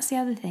think that's the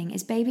other thing,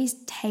 is babies'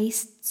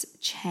 tastes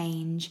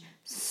change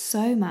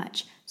so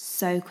much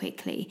so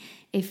quickly.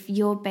 If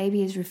your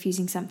baby is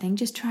refusing something,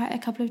 just try it a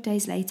couple of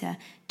days later.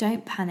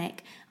 Don't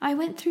panic. I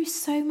went through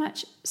so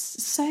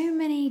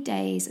many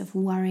days of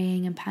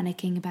worrying and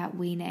panicking about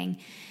weaning.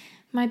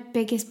 My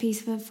biggest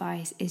piece of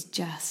advice is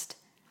just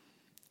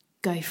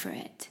go for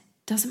it.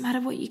 Doesn't matter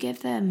what you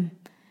give them.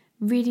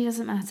 Really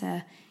doesn't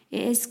matter.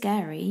 It is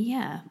scary,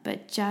 yeah,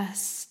 but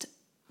just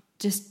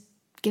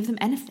give them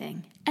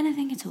anything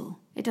at all.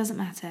 It doesn't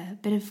matter. A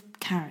bit of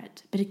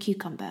carrot, a bit of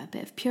cucumber, a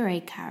bit of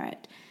pureed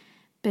carrot,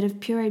 bit of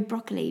pureed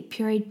broccoli,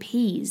 pureed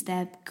peas.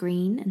 They're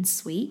green and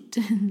sweet.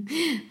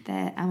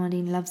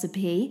 Amandine loves a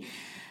pea.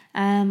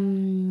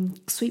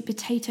 Sweet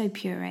potato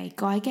puree.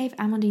 God, I gave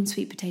Amandine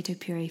sweet potato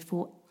puree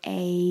for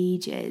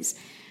ages.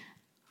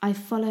 I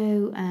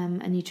follow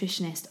a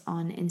nutritionist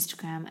on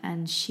Instagram,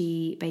 and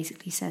she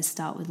basically says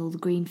start with all the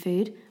green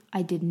food.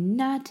 I did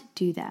not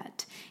do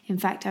that. In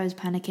fact, I was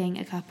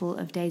panicking a couple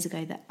of days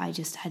ago that I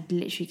just had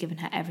literally given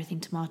her everything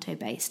tomato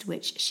based,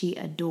 which she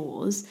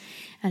adores,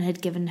 and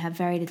had given her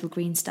very little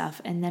green stuff.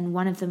 And then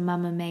one of the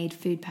Mama Made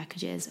food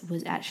packages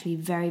was actually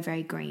very,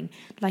 very green,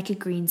 like a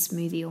green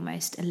smoothie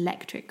almost,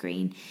 electric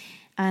green.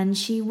 And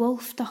she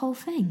wolfed the whole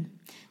thing.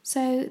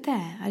 So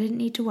there, I didn't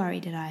need to worry,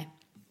 did I?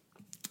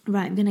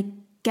 Right, I'm going to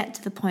get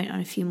to the point on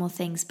a few more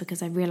things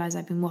because I realise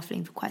I've been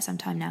waffling for quite some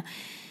time now.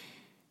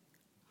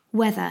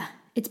 Weather.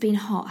 It's been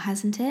hot,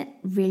 hasn't it?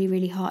 Really,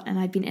 really hot. And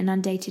I've been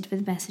inundated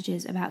with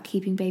messages about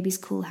keeping babies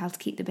cool, how to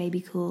keep the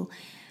baby cool.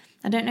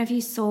 I don't know if you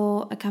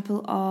saw a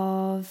couple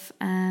of,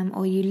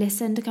 or you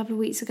listened a couple of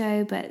weeks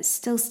ago, but it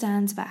still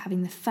stands about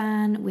having the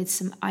fan with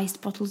some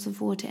iced bottles of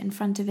water in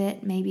front of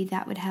it. Maybe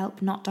that would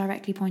help, not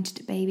directly pointed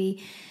at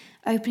baby.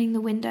 Opening the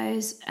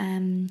windows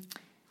in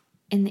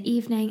the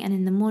evening and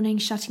in the morning,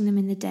 shutting them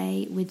in the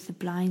day with the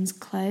blinds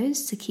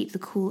closed to keep the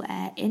cool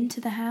air into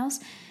the house.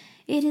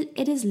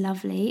 It is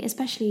lovely,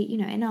 especially,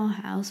 in our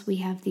house, we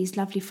have these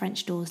lovely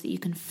French doors that you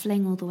can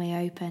fling all the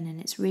way open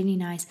and it's really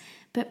nice.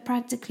 But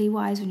practically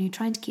wise, when you're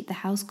trying to keep the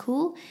house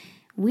cool,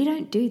 we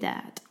don't do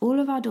that. All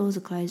of our doors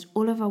are closed,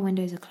 all of our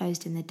windows are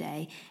closed in the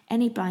day.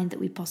 Any blind that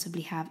we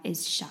possibly have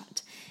is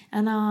shut.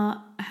 And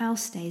our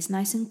house stays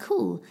nice and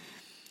cool.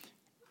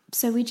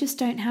 So we just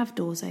don't have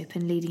doors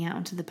open leading out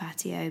onto the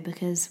patio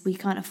because we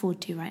can't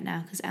afford to right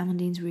now because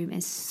Amandine's room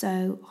is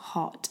so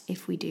hot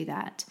if we do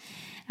that.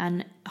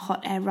 And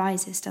hot air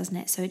rises, doesn't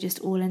it? So it just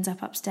all ends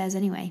up upstairs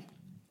anyway.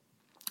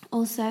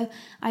 Also,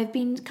 I've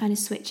been kind of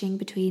switching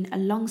between a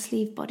long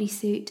sleeve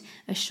bodysuit,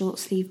 a short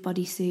sleeve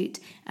bodysuit,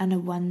 and a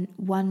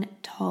one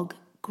tog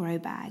grow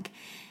bag.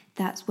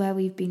 That's where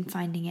we've been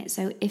finding it.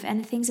 So if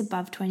anything's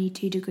above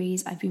 22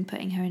 degrees, I've been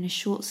putting her in a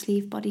short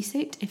sleeve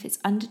bodysuit. If it's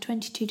under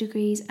 22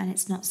 degrees and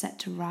it's not set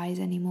to rise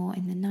anymore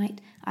in the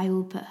night, I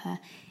will put her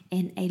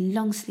in a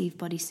long sleeve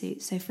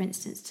bodysuit. So for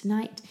instance,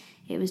 tonight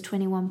it was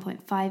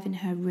 21.5 in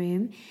her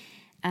room,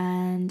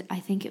 and I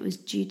think it was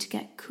due to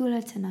get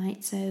cooler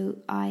tonight, so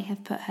I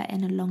have put her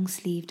in a long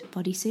sleeved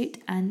bodysuit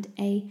and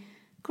a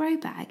grow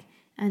bag,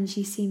 and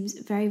she seems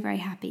very, very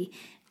happy.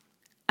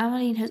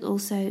 Amaline has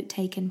also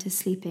taken to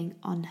sleeping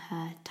on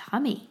her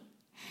tummy,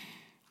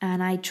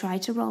 and I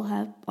tried to roll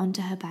her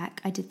onto her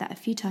back. I did that a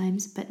few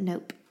times, but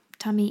nope,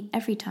 tummy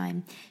every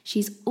time.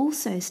 She's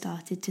also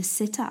started to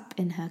sit up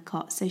in her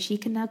cot, so she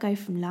can now go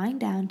from lying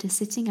down to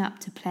sitting up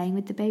to playing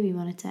with the baby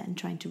monitor and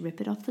trying to rip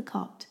it off the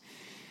cot.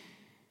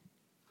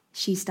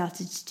 She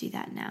started to do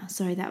that now.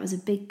 Sorry, that was a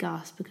big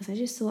gasp because I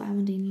just saw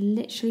Amandine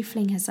literally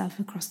fling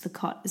herself across the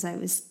cot as I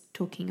was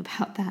talking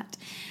about that.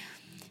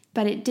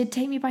 But it did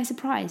take me by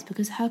surprise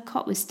because her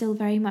cot was still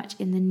very much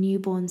in the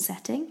newborn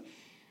setting.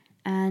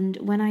 And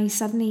when I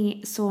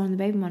suddenly saw on the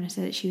baby monitor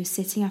that she was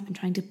sitting up and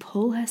trying to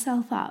pull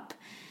herself up,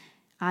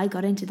 I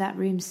got into that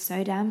room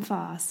so damn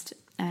fast.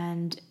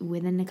 And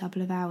within a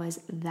couple of hours,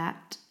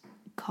 that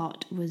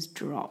cot was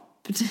dropped.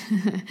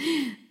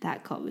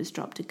 That cot was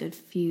dropped a good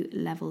few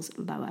levels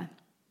lower.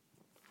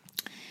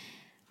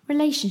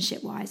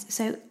 Relationship-wise,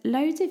 so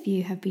loads of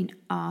you have been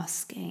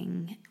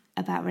asking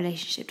about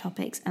relationship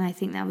topics, and I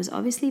think that was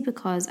obviously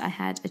because I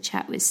had a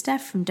chat with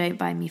Steph from Don't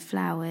Buy Me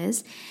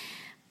Flowers,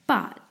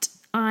 but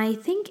I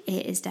think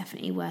it is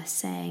definitely worth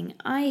saying.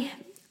 I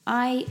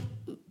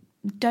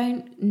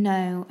don't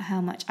know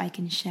how much I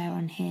can share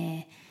on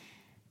here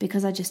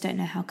because I just don't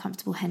know how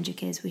comfortable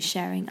Hendrik is with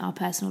sharing our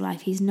personal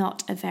life. He's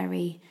not a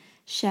very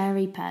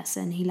sharey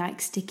person. He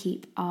likes to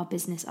keep our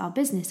business,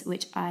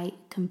 which I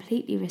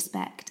completely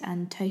respect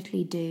and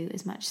totally do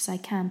as much as I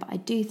can. But I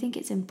do think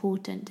it's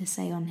important to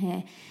say on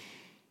here,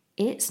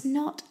 it's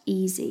not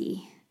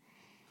easy.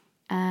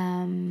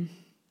 It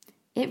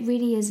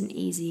really isn't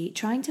easy.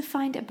 Trying to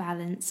find a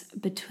balance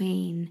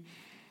between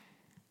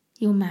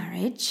your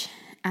marriage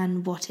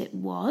and what it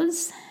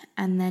was,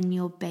 and then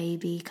your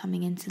baby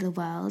coming into the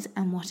world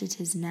and what it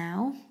is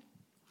now.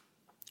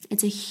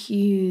 It's a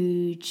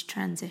huge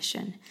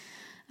transition,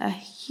 and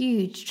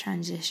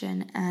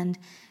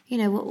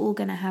we're all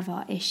going to have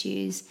our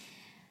issues,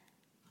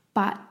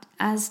 but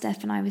as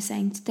Steph and I were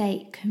saying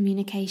today,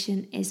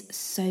 communication is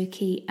so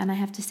key, and I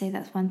have to say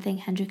that's one thing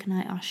Hendrik and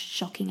I are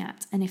shocking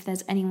at. And if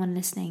there's anyone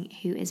listening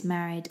who is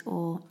married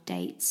or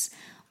dates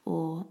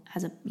or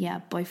has a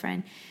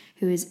boyfriend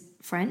who is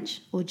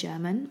French or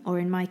German, or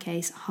in my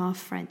case half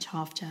French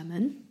half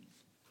German,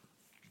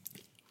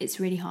 it's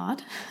really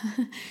hard.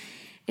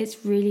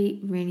 It's really,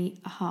 really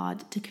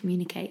hard to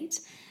communicate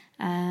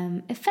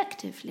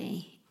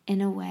effectively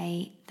in a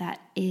way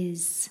that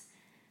is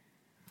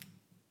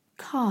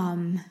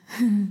calm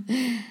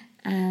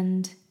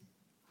and,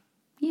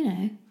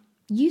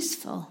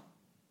 useful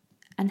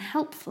and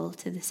helpful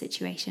to the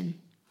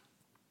situation.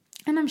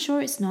 And I'm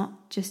sure it's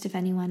not just if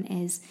anyone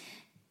is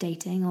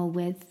dating or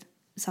with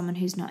someone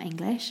who's not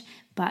English,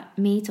 but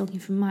me talking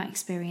from my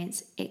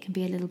experience, it can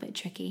be a little bit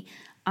tricky.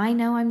 I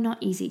know I'm not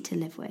easy to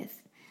live with.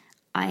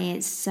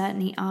 It's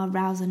certainly, our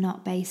rows are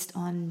not based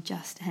on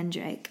just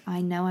Hendrik.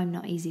 I know I'm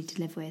not easy to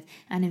live with.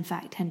 And in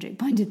fact, Hendrik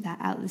pointed that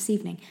out this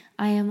evening.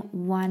 I am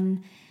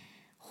one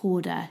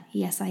hoarder.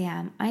 Yes, I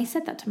am. I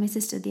said that to my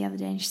sister the other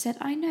day and she said,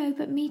 I know,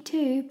 but me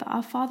too. But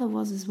our father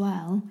was as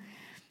well.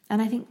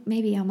 And I think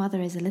maybe our mother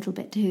is a little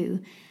bit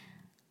too.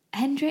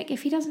 Hendrik,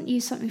 if he doesn't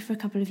use something for a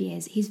couple of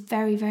years, he's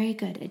very, very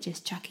good at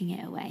just chucking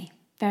it away.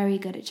 Very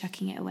good at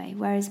chucking it away.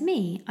 Whereas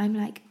me, I'm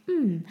like,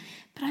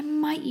 but I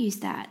might use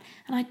that.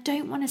 And I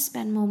don't want to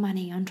spend more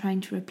money on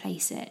trying to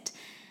replace it.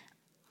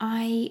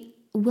 I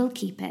will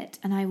keep it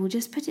and I will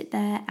just put it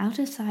there, out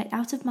of sight,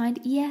 out of mind.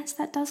 Yes,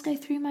 that does go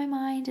through my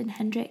mind. And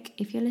Hendrik,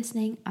 if you're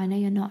listening, I know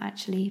you're not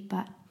actually,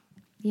 but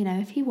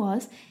if he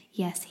was,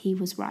 yes, he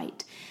was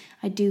right.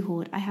 I do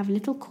hoard. I have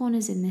little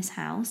corners in this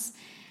house,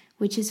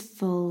 which is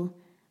full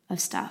of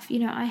stuff.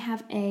 I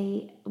have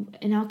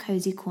in our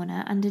cozy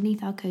corner,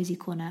 underneath our cozy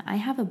corner, I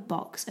have a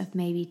box of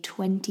maybe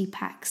 20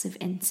 packs of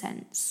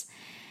incense.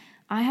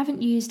 I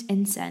haven't used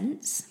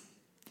incense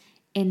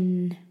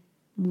in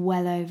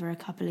well over a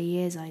couple of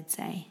years, I'd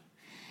say.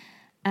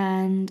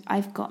 And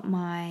I've got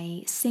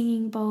my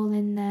singing bowl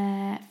in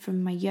there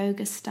from my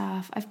yoga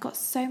stuff. I've got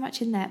so much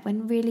in there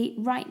when really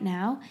right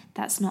now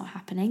that's not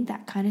happening,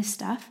 that kind of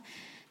stuff.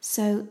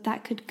 So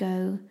that could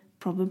go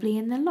probably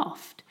in the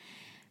loft.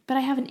 But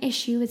I have an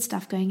issue with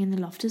stuff going in the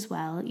loft as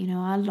well. You know,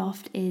 our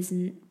loft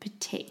isn't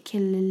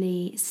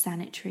particularly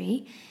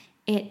sanitary.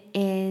 It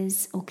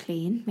is, or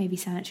clean, maybe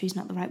sanitary is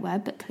not the right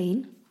word, but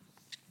clean.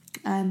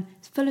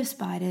 It's full of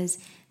spiders.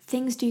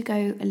 Things do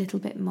go a little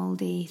bit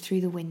mouldy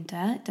through the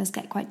winter. It does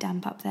get quite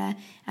damp up there,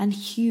 and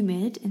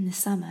humid in the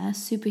summer,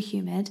 super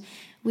humid.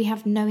 We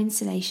have no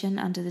insulation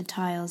under the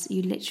tiles.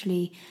 You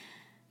literally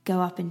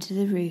go up into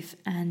the roof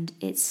and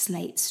it's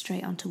slate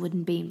straight onto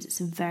wooden beams. It's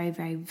a very,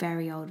 very,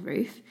 very old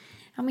roof.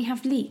 And we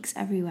have leaks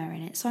everywhere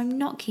in it. So I'm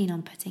not keen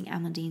on putting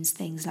Amandine's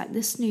things like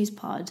the snooze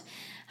pod,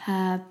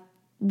 her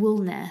wool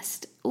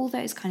nest, all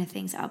those kind of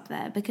things up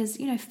there because,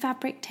 you know,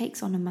 fabric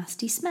takes on a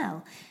musty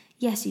smell.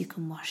 Yes, you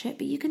can wash it,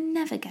 but you can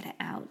never get it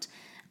out.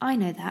 I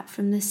know that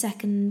from the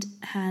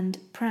second-hand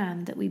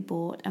pram that we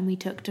bought and we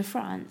took to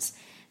France.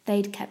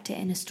 They'd kept it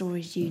in a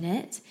storage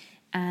unit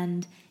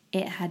and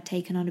it had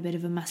taken on a bit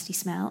of a musty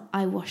smell.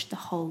 I washed the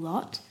whole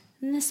lot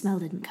and the smell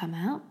didn't come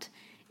out.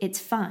 It's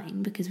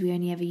fine because we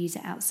only ever use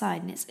it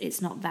outside and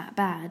it's not that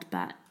bad,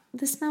 but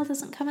the smell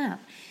doesn't come out.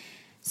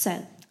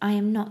 So I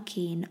am not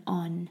keen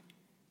on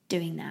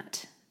doing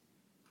that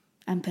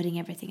and putting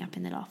everything up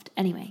in the loft.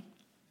 Anyway,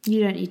 you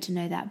don't need to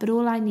know that, but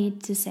all I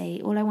wanted to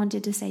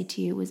say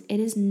to you was it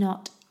is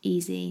not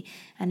easy,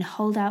 and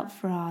hold out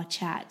for our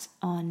chat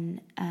on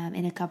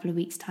in a couple of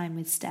weeks' time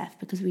with Steph,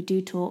 because we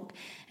do talk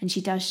and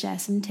she does share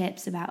some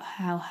tips about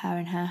how her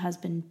and her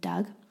husband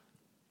Doug,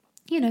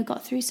 you know,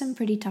 got through some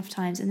pretty tough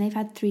times, and they've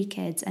had 3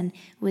 kids, and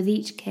with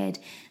each kid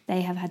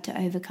they have had to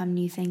overcome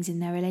new things in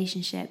their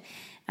relationship,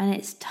 and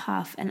it's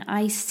tough. And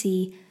I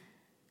see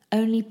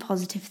only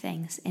positive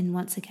things in,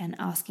 once again,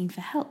 asking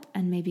for help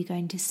and maybe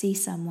going to see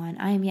someone.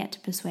 I am yet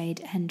to persuade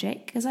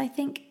Hendrik because I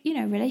think, you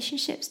know,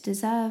 relationships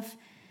deserve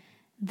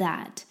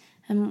that.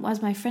 And as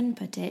my friend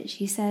put it,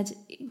 she said,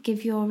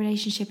 give your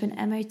relationship an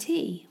MOT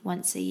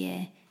once a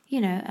year,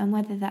 you know, and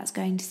whether that's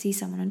going to see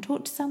someone and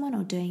talk to someone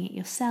or doing it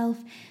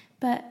yourself,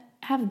 but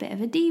have a bit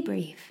of a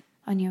debrief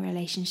on your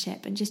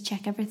relationship and just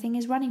check everything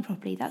is running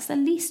properly. That's the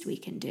least we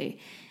can do.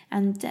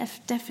 And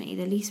definitely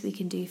the least we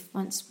can do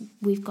once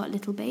we've got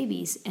little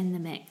babies in the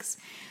mix.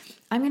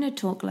 I'm going to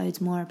talk loads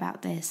more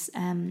about this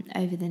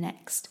over the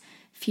next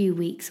few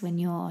weeks when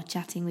you're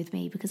chatting with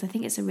me, because I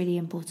think it's a really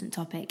important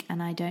topic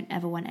and I don't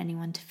ever want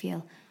anyone to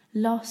feel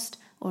lost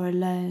or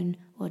alone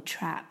or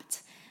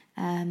trapped,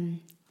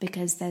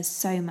 because there's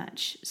so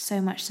much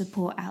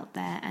support out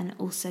there and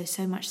also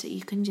so much that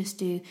you can just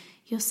do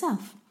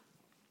yourself.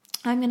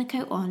 I'm going to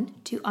go on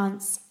to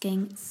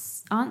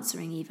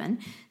answering even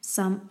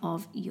some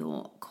of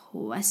your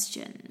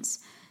questions.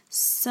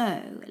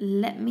 So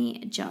let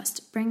me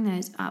just bring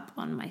those up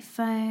on my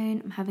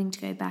phone. I'm having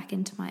to go back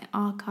into my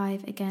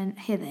archive again.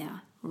 Here they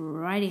are.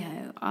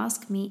 Righty-ho.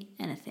 Ask me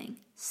anything.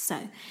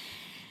 So,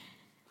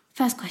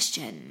 first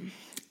question.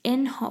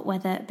 In hot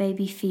weather,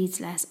 baby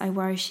feeds less. I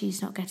worry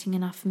she's not getting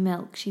enough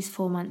milk. She's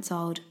 4 months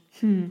old.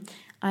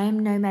 I am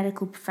no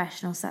medical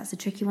professional, so that's a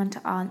tricky one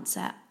to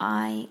answer.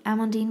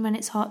 Amandine, when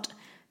it's hot,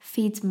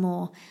 feeds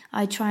more.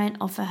 I try and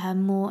offer her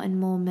more and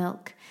more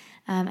milk,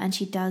 and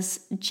she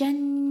does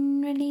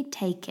generally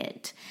take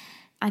it.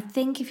 I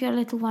think if your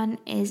little one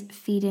is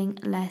feeding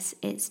less,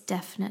 it's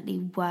definitely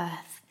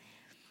worth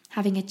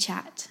having a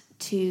chat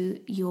to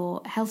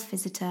your health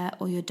visitor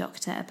or your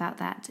doctor about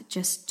that,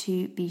 just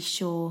to be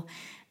sure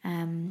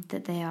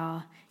that they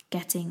are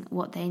getting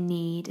what they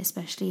need,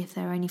 especially if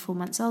they're only 4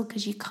 months old,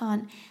 because you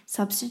can't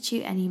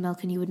substitute any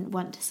milk, and you wouldn't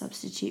want to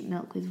substitute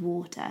milk with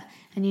water,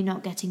 and you're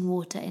not getting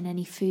water in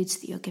any foods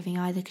that you're giving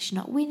either because you're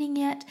not weaning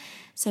yet.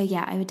 So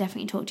yeah, I would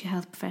definitely talk to your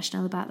health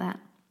professional about that.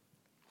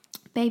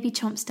 Baby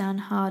chomps down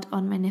hard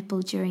on my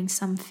nipple during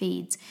some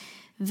feeds.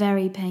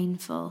 Very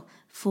painful.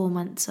 4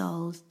 months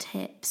old.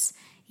 Tips.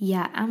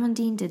 Yeah,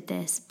 Amandine did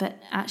this,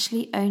 but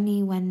actually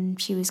only when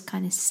she was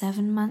kind of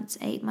 7 months,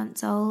 8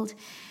 months old.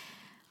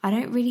 I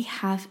don't really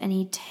have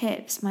any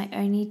tips. My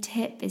only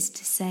tip is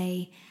to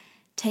say,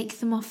 take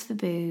them off the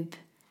boob.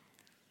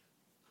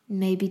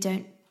 Maybe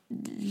don't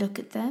look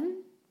at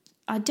them.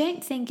 I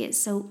don't think it's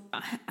so...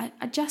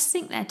 I just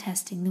think they're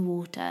testing the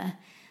water.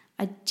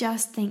 I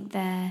just think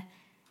they're,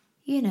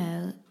 you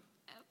know,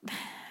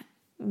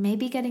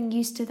 maybe getting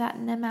used to that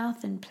in their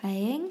mouth and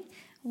playing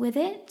with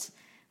it,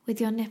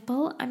 with your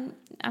nipple.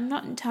 I'm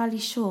not entirely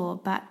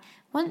sure, but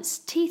once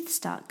teeth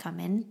start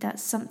coming,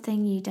 that's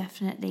something you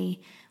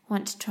definitely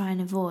want to try and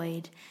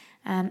avoid.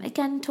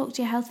 Again, talk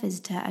to your health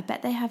visitor. I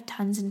bet they have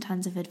tons and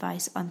tons of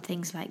advice on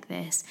things like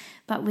this.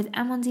 But with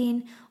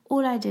Amandine,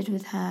 all I did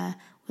with her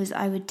was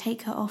I would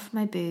take her off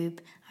my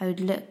boob. I would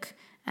look,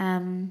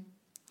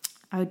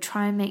 I would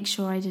try and make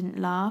sure I didn't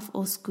laugh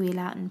or squeal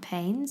out in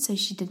pain, so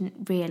she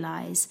didn't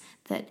realise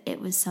that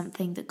it was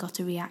something that got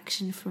a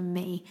reaction from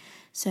me.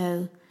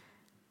 So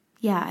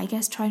yeah, I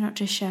guess try not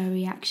to show a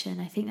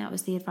reaction. I think that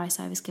was the advice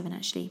I was given,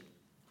 actually.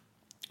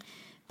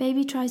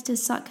 Baby tries to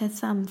suck her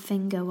thumb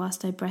finger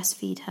whilst I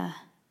breastfeed her.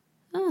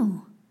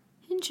 Oh,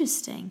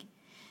 interesting.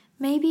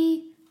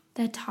 Maybe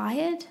they're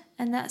tired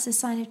and that's a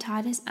sign of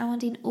tiredness.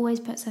 Amandine always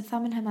puts her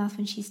thumb in her mouth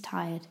when she's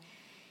tired.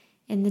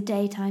 In the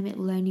daytime, it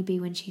will only be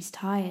when she's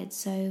tired.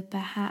 So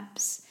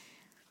perhaps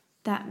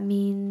that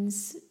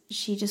means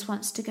she just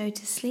wants to go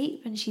to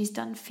sleep and she's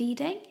done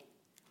feeding.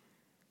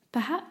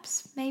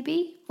 Perhaps,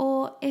 maybe.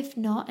 Or if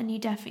not, and you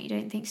definitely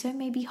don't think so,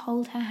 maybe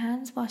hold her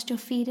hands whilst you're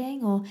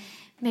feeding, or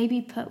maybe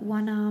put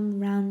one arm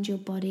round your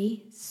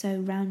body, so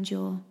round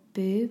your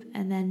boob,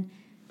 and then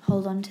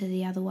hold on to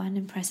the other one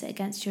and press it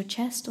against your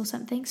chest or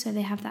something, so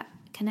they have that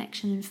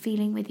connection and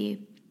feeling with you.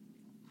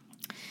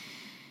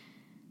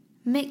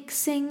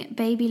 Mixing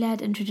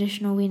baby-led and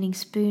traditional weaning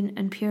spoon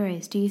and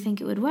purees. Do you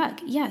think it would work?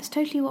 Yeah, it's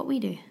totally what we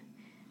do.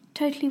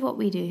 Totally what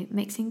we do.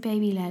 Mixing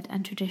baby-led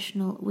and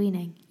traditional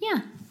weaning.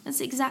 Yeah, that's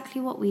exactly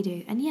what we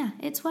do. And yeah,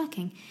 it's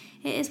working.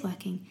 It is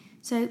working.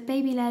 So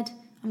baby-led,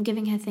 I'm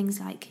giving her things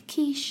like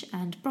quiche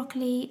and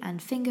broccoli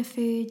and finger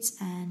foods,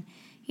 and,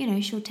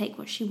 she'll take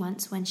what she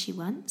wants when she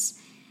wants.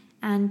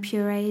 And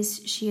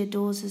purees she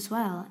adores as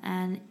well.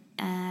 And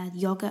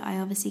yogurt I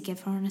obviously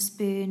give her on a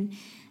spoon.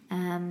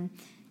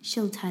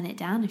 She'll turn it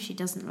down if she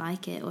doesn't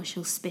like it, or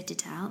she'll spit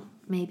it out,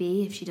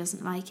 maybe, if she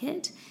doesn't like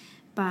it.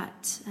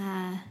 But,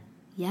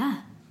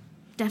 yeah,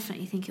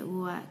 definitely think it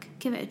will work.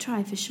 Give it a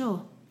try for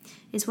sure.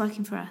 It's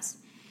working for us.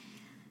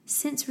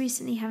 Since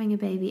recently having a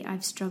baby,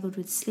 I've struggled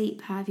with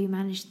sleep. How have you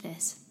managed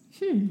this?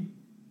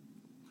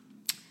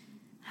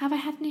 Have I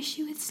had an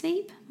issue with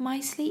sleep?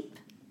 My sleep?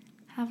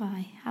 Have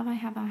I?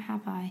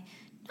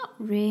 Not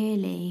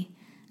really.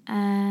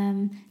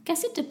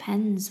 Guess it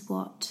depends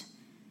what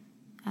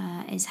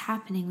is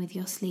happening with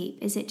your sleep.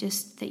 Is it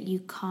just that you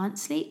can't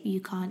sleep? You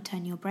can't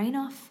turn your brain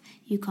off?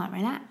 You can't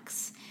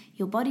relax?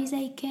 Your body's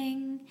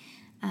aching?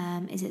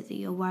 Is it that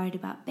you're worried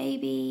about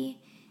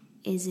baby?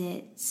 Is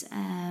it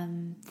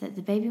that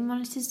the baby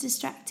monitor's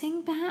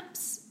distracting,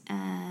 perhaps?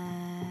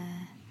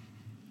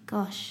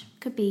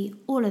 Could be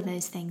all of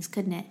those things,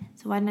 couldn't it?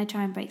 So why don't I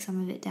try and break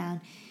some of it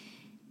down?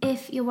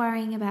 If you're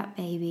worrying about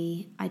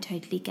baby, I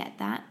totally get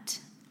that.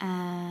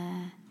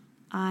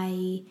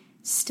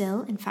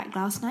 In fact,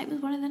 last night was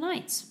one of the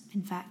nights.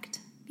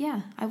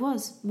 I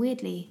was,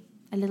 weirdly,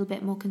 a little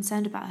bit more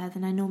concerned about her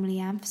than I normally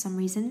am for some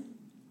reason.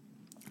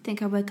 I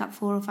think I woke up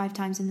 4 or 5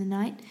 times in the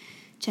night,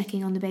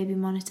 checking on the baby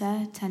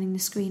monitor, turning the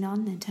screen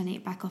on, then turning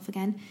it back off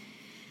again.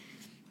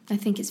 I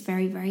think it's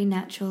very, very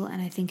natural,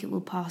 and I think it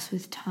will pass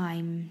with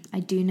time. I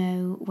do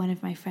know one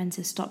of my friends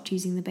has stopped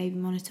using the baby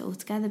monitor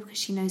altogether because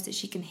she knows that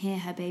she can hear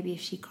her baby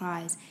if she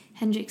cries.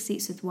 Hendrik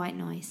sleeps with white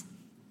noise,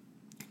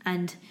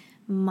 and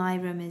my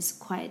room is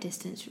quite a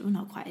distance, well,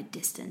 not quite a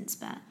distance,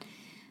 but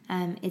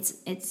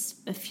it's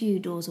a few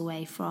doors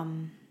away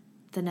from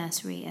the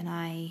nursery, and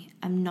I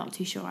am not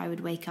too sure I would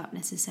wake up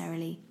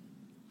necessarily.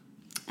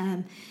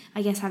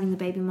 I guess having the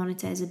baby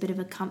monitor is a bit of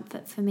a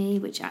comfort for me,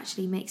 which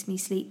actually makes me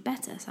sleep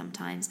better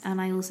sometimes. And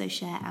I also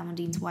share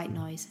Amandine's white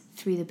noise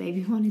through the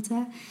baby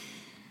monitor.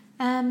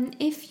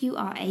 If you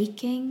are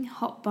aching,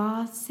 hot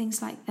baths,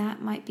 things like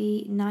that might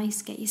be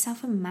nice. Get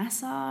yourself a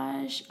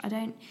massage.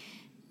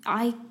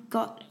 I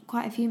got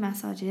quite a few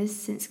massages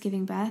since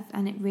giving birth,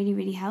 and it really,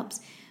 really helps.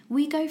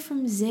 We go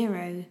from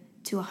 0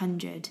 to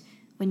 100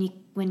 when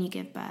you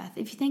give birth.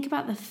 If you think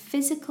about the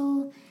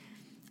physical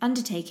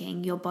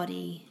undertaking your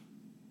body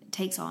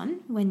takes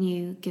on when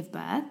you give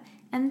birth,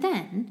 and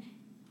then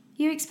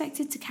you're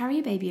expected to carry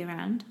a baby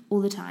around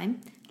all the time,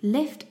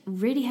 lift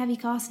really heavy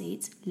car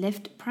seats,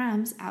 lift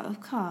prams out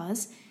of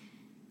cars,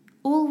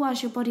 all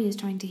whilst your body is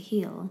trying to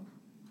heal,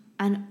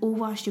 and all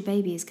whilst your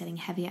baby is getting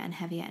heavier and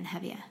heavier and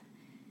heavier.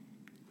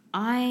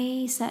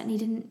 I certainly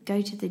didn't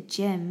go to the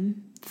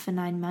gym for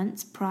 9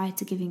 months prior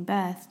to giving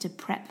birth to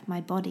prep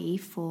my body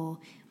for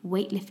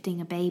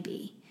weightlifting a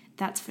baby,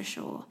 that's for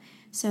sure.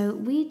 So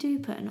we do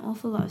put an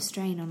awful lot of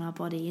strain on our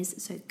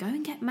bodies. So go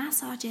and get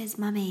massages,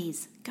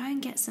 mummies. Go and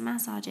get some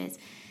massages.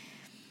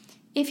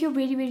 If you're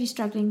really, really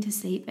struggling to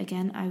sleep,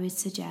 again, I would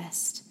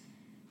suggest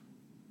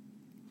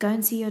go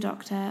and see your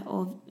doctor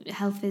or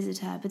health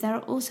visitor. But there are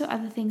also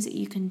other things that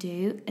you can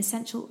do.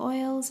 Essential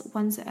oils,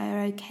 ones that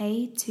are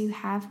okay to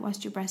have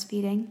whilst you're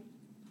breastfeeding.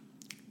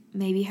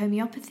 Maybe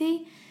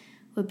homeopathy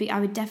I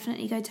would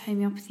definitely go to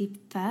homeopathy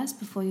first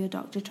before your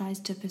doctor tries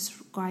to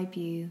prescribe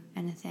you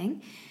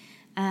anything.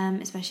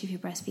 Especially if you're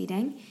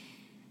breastfeeding.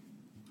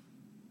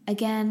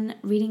 Again,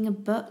 reading a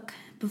book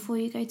before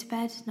you go to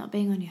bed, not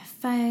being on your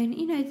phone,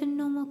 the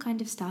normal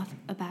kind of stuff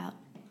about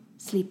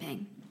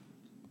sleeping.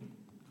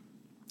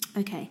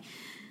 Okay,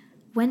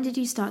 when did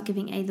you start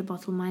giving A the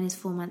bottle? Mine is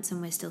 4 months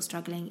and we're still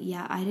struggling.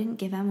 Yeah, I didn't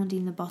give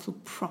Amandine the bottle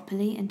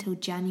properly until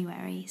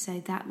January,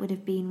 so that would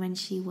have been when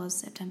she was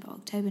September,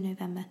 October,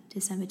 November,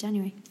 December,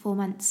 January, 4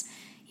 months.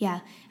 Yeah,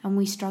 and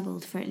we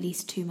struggled for at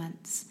least 2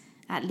 months,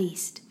 at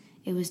least.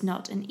 It was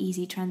not an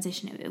easy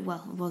transition. It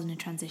wasn't a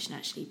transition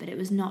actually, but it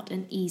was not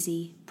an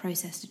easy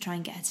process to try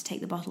and get her to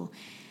take the bottle.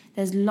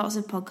 There's lots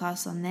of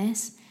podcasts on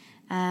this.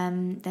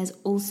 There's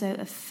also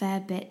a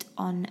fair bit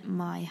on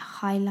my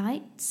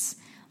highlights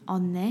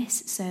on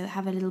this, so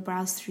have a little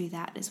browse through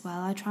that as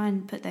well. I try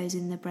and put those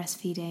in the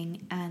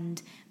breastfeeding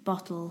and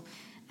bottle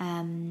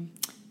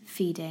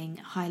feeding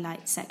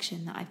highlight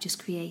section that I've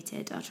just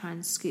created. I'll try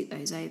and scoot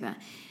those over,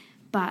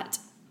 but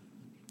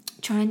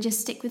try and just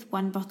stick with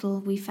one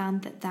bottle. We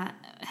found that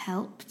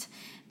helped,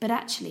 but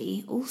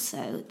actually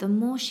also the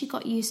more she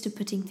got used to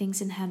putting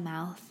things in her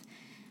mouth,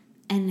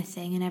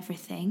 anything and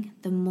everything,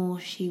 the more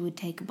she would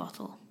take a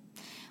bottle.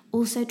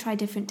 Also try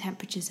different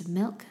temperatures of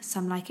milk.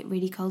 Some like it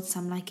really cold,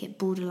 some like it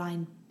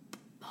borderline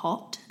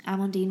hot.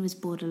 Amandine was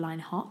borderline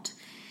hot.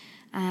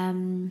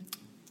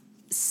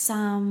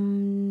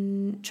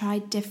 Some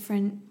tried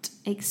different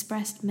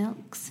expressed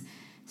milks.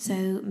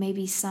 So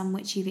maybe some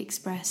which you've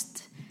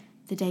expressed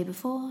the day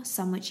before,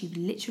 some which you've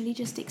literally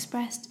just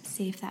expressed.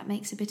 See if that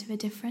makes a bit of a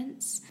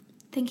difference.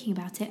 Thinking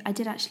about it, I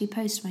did actually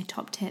post my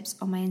top tips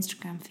on my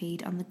Instagram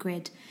feed on the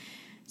grid.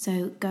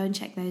 So go and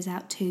check those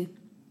out too,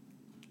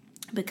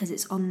 because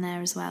it's on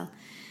there as well.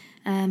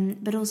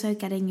 But also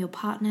getting your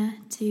partner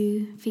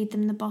to feed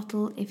them the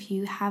bottle if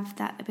you have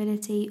that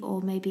ability,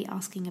 or maybe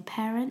asking a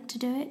parent to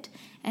do it,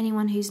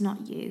 anyone who's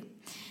not you,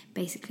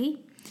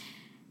 basically.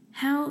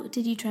 How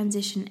did you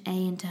transition A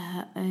into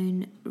her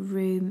own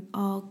room?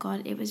 Oh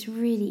God, it was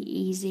really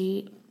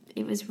easy.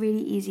 It was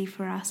really easy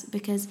for us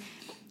because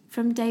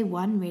from day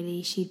one,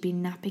 really, she'd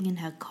been napping in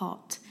her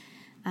cot.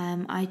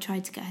 I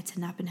tried to get her to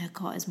nap in her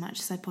cot as much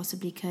as I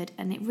possibly could,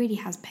 and it really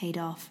has paid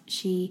off.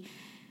 She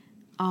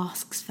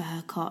asks for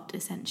her cot,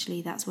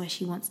 essentially. That's where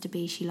she wants to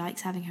be. She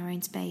likes having her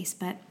own space,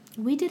 but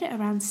we did it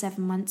around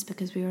 7 months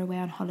because we were away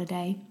on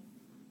holiday.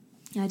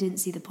 I didn't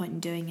see the point in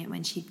doing it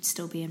when she'd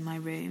still be in my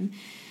room.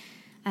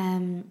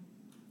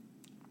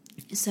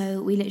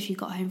 So we literally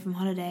got home from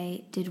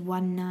holiday, did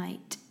one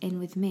night in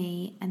with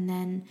me, and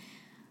then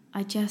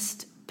I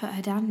just put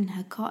her down in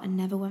her cot and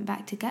never went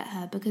back to get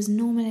her, because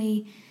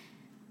normally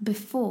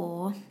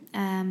before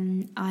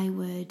I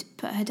would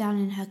put her down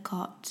in her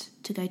cot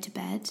to go to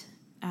bed,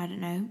 I don't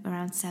know,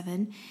 around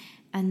 7,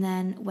 and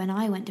then when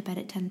I went to bed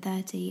at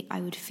 10:30 I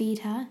would feed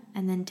her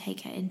and then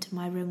take her into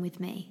my room with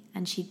me,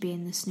 and she'd be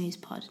in the snooze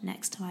pod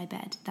next to my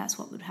bed. That's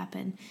what would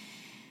happen.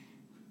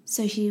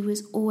 So she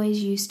was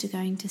always used to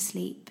going to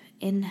sleep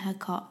in her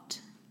cot,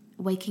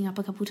 waking up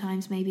a couple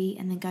times maybe,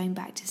 and then going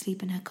back to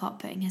sleep in her cot,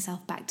 putting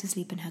herself back to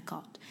sleep in her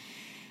cot.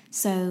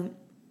 So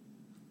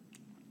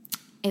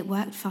it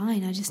worked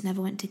fine. I just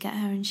never went to get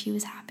her, and she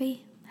was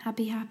happy.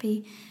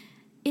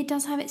 It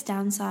does have its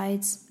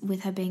downsides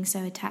with her being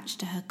so attached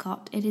to her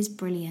cot. It is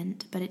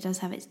brilliant, but it does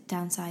have its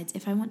downsides.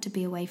 If I want to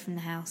be away from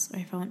the house, or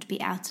if I want to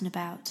be out and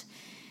about,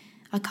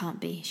 I can't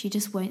be. She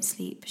just won't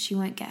sleep. She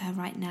won't get her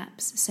right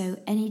naps. So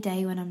any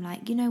day when I'm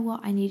like, you know what,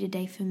 I need a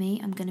day for me,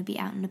 I'm going to be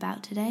out and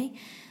about today,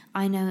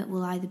 I know it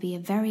will either be a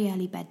very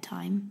early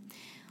bedtime,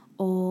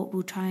 or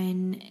we'll try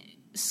and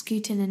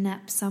scoot in a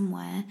nap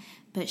somewhere,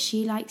 but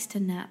she likes to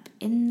nap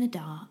in the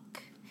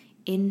dark,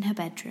 in her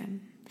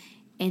bedroom,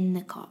 in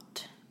the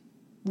cot,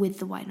 with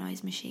the white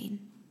noise machine.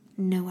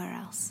 Nowhere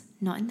else.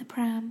 Not in the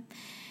pram.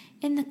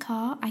 In the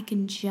car, I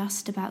can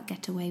just about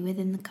get away with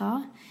in the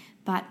car,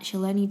 but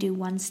she'll only do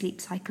one sleep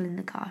cycle in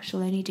the car.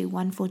 She'll only do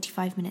one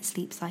 45-minute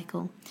sleep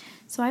cycle.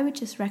 So I would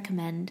just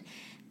recommend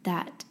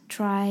that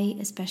try,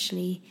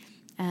 especially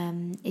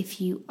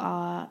if you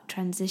are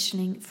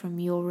transitioning from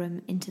your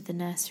room into the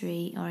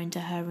nursery or into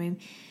her room,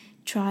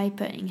 try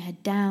putting her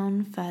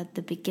down for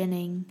the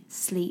beginning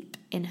sleep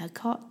in her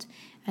cot,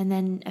 and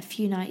then a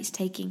few nights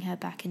taking her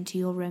back into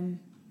your room,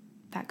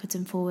 backwards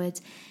and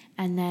forwards,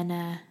 and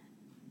then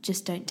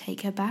just don't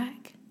take her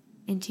back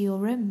into your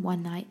room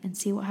one night and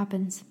see what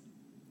happens.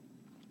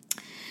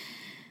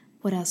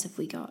 What else have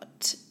we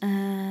got?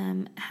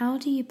 How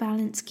do you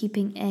balance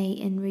keeping A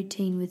in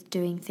routine with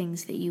doing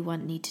things that you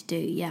need to do?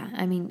 Yeah,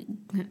 I mean,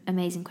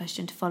 amazing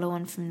question to follow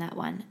on from that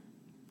one.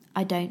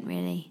 I don't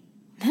really.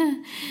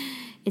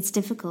 It's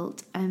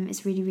difficult.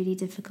 It's really, really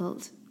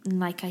difficult. And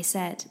like I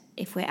said,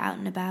 if we're out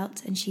and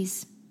about and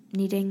she's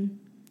needing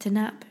to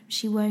nap,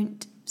 she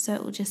won't. So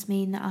it will just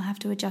mean that I'll have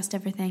to adjust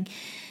everything.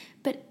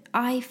 But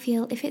I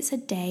feel if it's a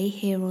day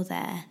here or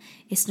there,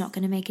 it's not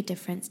going to make a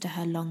difference to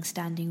her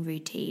long-standing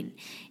routine.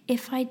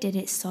 If I did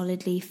it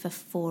solidly for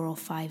 4 or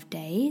 5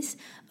 days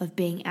of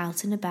being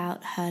out and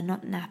about, her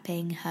not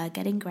napping, her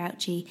getting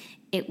grouchy,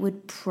 it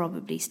would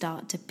probably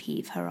start to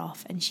peeve her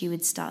off, and she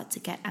would start to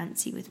get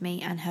antsy with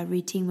me, and her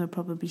routine would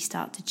probably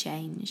start to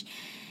change.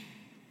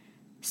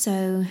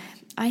 So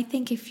I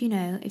think if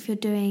you're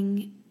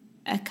doing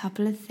a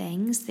couple of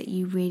things that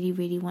you really,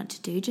 really want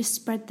to do, just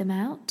spread them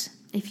out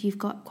if you've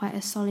got quite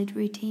a solid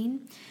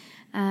routine.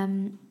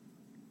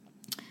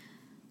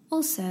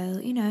 Also,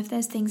 if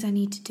there's things I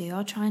need to do,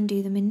 I'll try and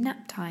do them in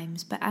nap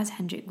times. But as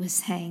Hendrik was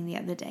saying the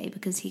other day,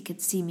 because he could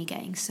see me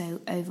getting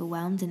so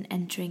overwhelmed and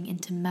entering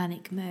into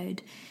manic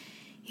mode,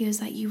 he was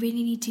like, you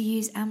really need to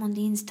use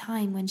Amandine's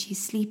time when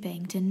she's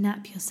sleeping to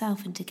nap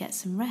yourself and to get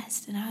some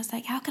rest. And I was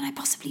like, how can I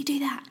possibly do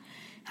that?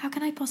 How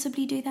can I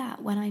possibly do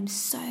that when I'm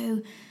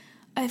so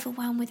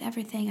overwhelmed with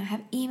everything? I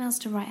have emails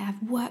to write, I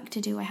have work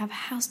to do, I have a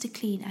house to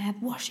clean, I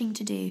have washing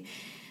to do.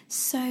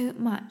 So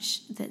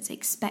much that's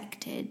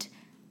expected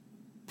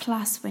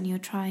plus when you're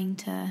trying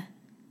to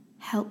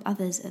help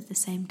others at the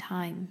same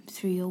time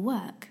through your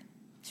work.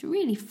 It's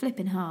really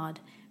flipping hard,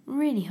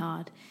 really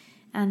hard.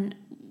 And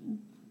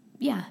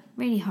yeah,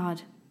 really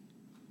hard.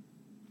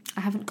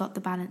 I haven't got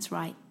the balance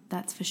right,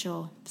 that's for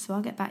sure. So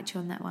I'll get back to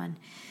you on that one.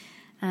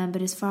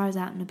 But as far as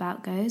out and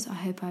about goes, I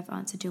hope I've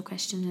answered your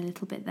question a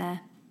little bit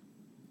there.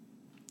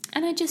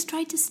 And I just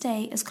try to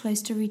stay as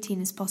close to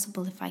routine as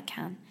possible if I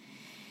can.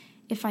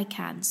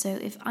 So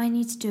if I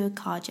need to do a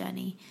car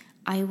journey,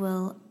 I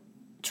will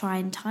try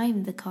and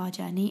time the car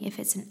journey if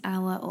it's an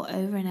hour or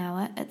over an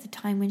hour at the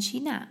time when she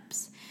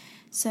naps.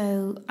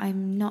 So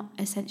I'm not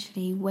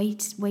essentially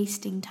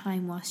wasting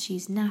time whilst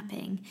she's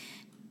napping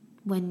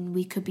when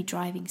we could be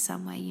driving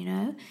somewhere, you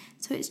know?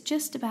 So it's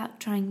just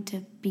about trying to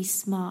be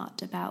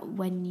smart about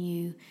when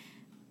you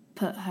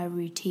put her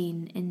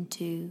routine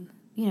into,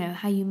 you know,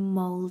 how you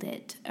mould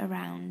it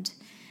around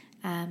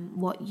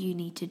what you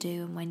need to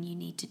do and when you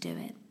need to do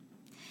it.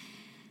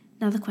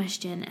 Another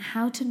question,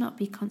 how to not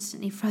be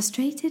constantly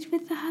frustrated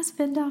with the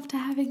husband after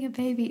having a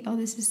baby. Oh,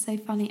 this is so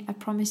funny. I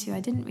promise you, I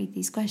didn't read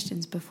these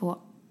questions before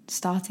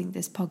starting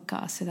this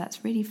podcast, so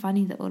that's really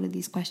funny that all of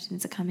these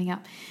questions are coming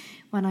up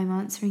when I'm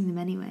answering them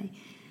anyway.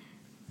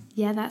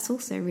 Yeah, that's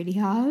also really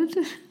hard.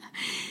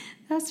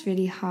 That's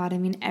really hard. I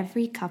mean,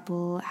 every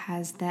couple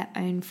has their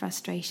own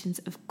frustrations.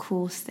 Of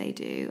course they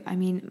do. I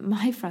mean,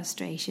 my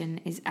frustration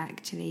is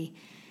actually,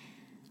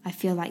 I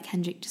feel like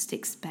Hendrik just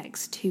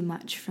expects too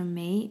much from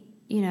me.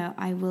 You know,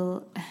 I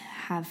will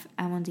have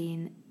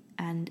Amandine,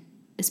 and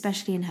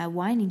especially in her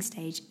whining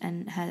stage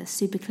and her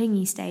super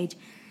clingy stage,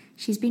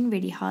 she's been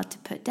really hard to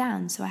put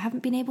down. So I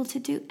haven't been able to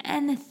do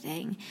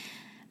anything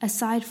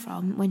aside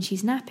from when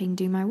she's napping,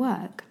 do my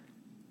work.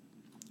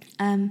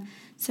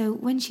 So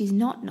when she's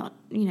not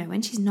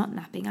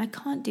napping, I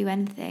can't do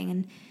anything.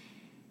 And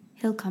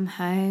he'll come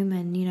home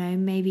and, you know,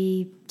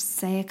 maybe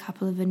say a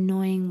couple of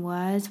annoying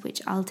words,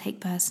 which I'll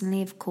take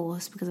personally, of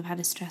course, because I've had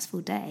a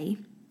stressful day.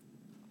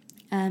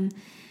 And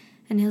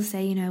he'll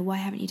say, you know, why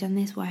haven't you done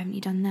this? Why haven't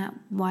you done that?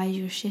 Why is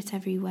your shit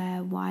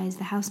everywhere? Why is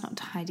the house not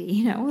tidy?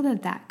 You know, all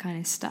of that kind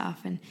of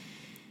stuff. And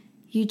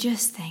you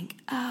just think,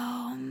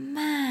 oh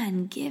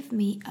man, give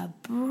me a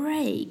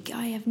break.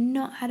 I have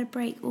not had a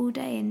break all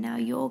day and now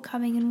you're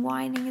coming and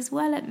whining as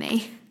well at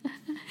me.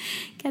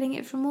 Getting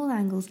it from all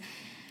angles.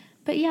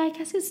 But yeah, I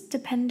guess it's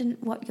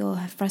dependent what you're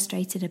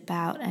frustrated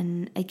about.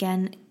 And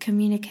again,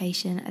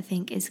 communication, I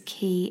think, is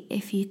key.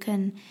 If you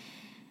can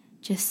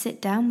just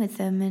sit down with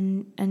them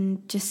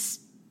and just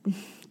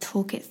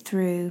talk it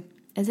through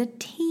as a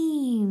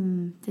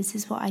team. This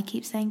is what I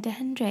keep saying to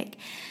Hendrik.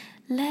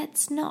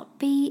 Let's not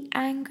be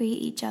angry at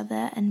each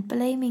other and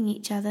blaming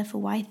each other for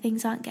why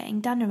things aren't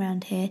getting done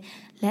around here.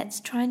 Let's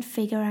try and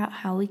figure out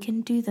how we can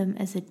do them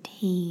as a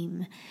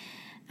team.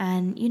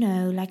 And, you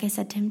know, like I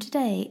said to him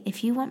today,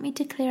 if you want me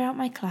to clear out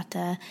my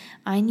clutter,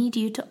 I need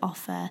you to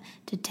offer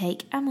to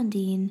take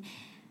Amandine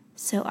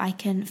so I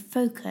can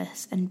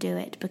focus and do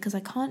it, because I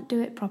can't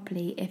do it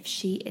properly if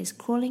she is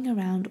crawling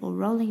around or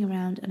rolling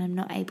around and I'm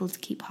not able to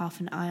keep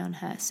half an eye on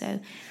her. So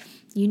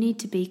you need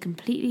to be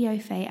completely au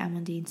fait,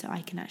 Amandine, so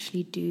I can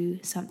actually do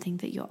something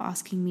that you're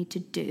asking me to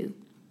do,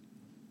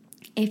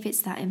 if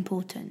it's that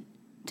important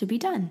to be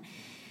done.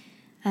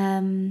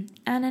 And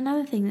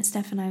another thing that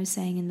Steph and I was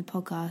saying in the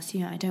podcast, you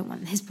know, I don't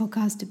want this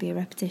podcast to be a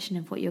repetition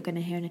of what you're going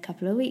to hear in a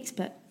couple of weeks,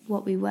 but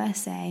what we were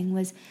saying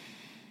was,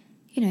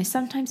 you know,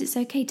 sometimes it's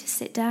okay to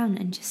sit down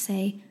and just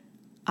say,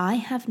 I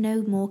have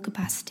no more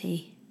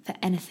capacity for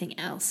anything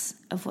else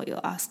of what you're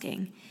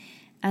asking.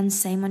 And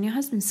same on your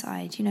husband's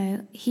side, you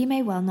know, he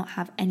may well not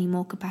have any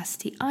more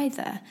capacity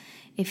either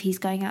if he's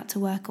going out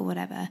to work or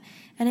whatever.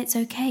 And it's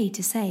okay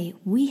to say,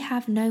 we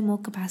have no more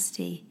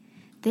capacity.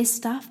 This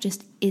stuff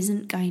just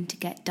isn't going to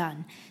get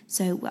done.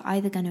 So we're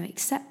either going to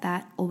accept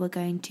that or we're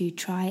going to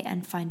try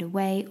and find a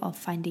way of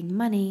finding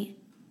money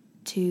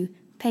to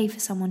pay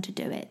for someone to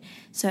do it.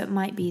 So it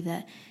might be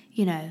that,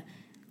 you know,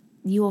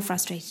 you're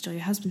frustrated or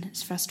your husband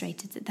is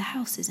frustrated that the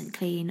house isn't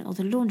clean or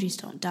the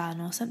laundry's not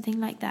done or something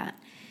like that.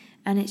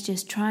 And it's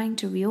just trying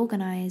to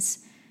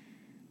reorganize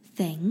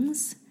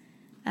things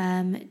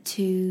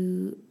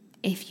to,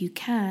 if you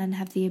can,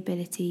 have the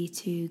ability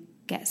to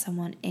get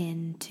someone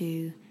in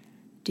to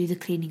do the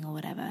cleaning or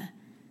whatever.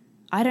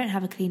 I don't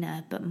have a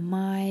cleaner, but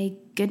my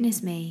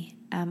goodness me,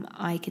 am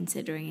I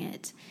considering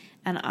it.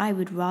 And I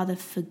would rather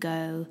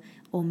forgo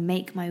or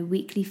make my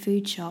weekly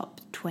food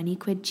shop 20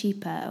 quid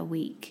cheaper a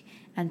week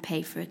and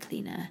pay for a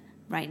cleaner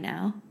right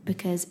now,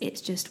 because it's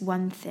just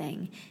one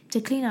thing.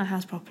 To clean our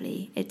house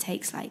properly, it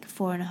takes like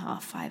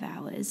 4.5, 5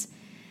 hours.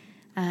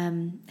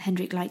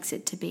 Hendrik likes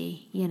it to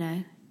be, you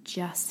know,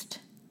 just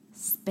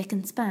spick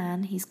and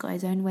span. He's got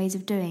his own ways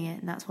of doing it,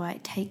 and that's why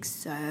it takes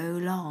so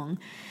long.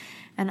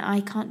 And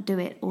I can't do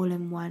it all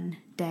in one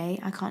day.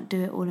 I can't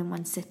do it all in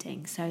one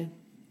sitting. So,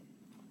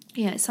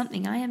 yeah, it's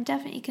something I am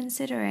definitely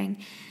considering.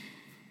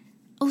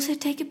 Also,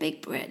 take a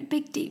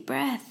big deep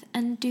breath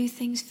and do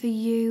things for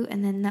you,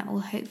 and then that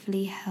will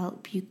hopefully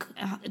help you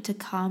to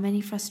calm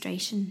any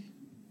frustration,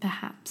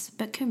 perhaps.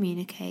 But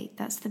communicate,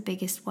 that's the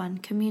biggest one.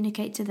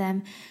 Communicate to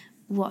them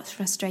what's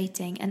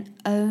frustrating and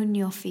own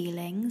your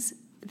feelings.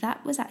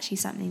 That was actually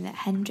something that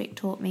Hendrik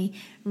taught me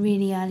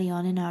really early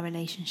on in our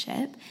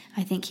relationship.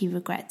 I think he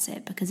regrets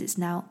it because it's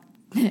now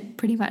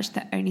pretty much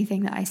the only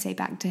thing that I say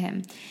back to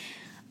him.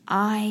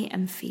 I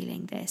am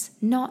feeling this,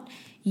 not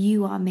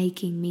you are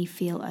making me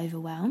feel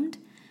overwhelmed.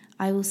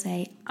 I will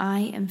say,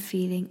 I am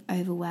feeling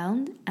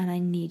overwhelmed and I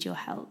need your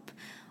help.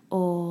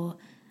 Or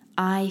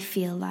I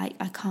feel like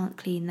I can't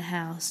clean the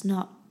house,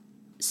 not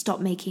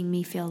stop making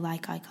me feel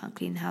like I can't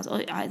clean the house.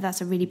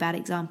 That's a really bad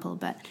example,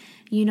 but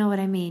you know what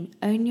I mean.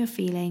 Own your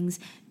feelings.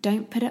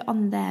 Don't put it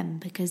on them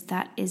because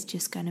that is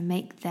just going to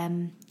make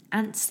them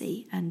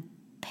antsy and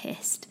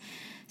pissed.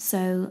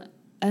 So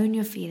own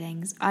your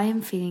feelings. I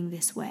am feeling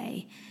this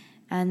way.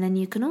 And then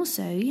you can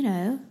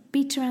also,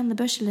 beat around the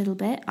bush a little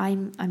bit.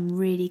 I'm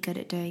really good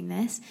at doing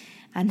this.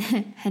 And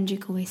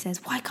Hendrik always says,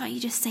 why can't you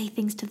just say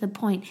things to the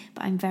point?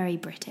 But I'm very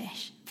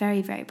British.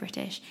 Very, very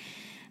British.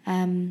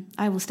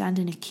 I will stand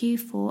in a queue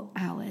for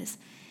hours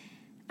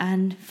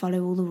and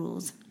follow all the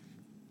rules.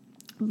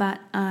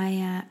 But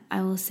I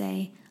will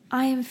say,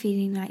 I am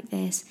feeling like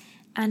this,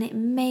 and it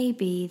may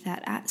be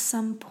that at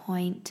some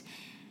point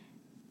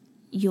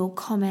your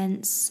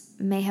comments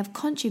may have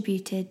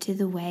contributed to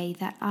the way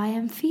that I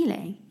am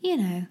feeling.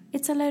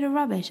 It's a load of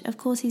rubbish. Of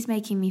course he's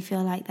making me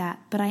feel like that,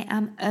 but I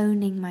am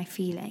owning my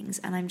feelings,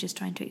 and I'm just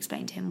trying to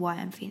explain to him why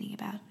I'm feeling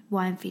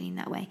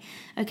that way.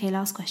 Okay,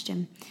 last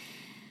question.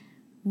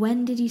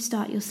 When did you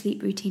start your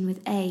sleep routine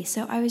with A?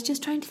 So I was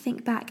just trying to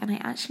think back, and I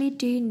actually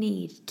do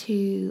need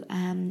to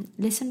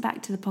listen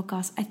back to the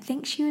podcast. I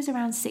think she was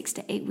around 6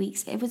 to 8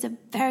 weeks. It was a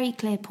very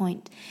clear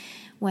point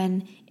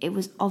when it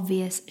was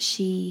obvious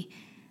she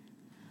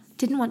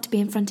didn't want to be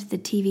in front of the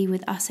TV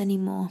with us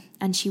anymore,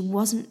 and she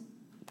wasn't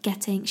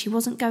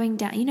going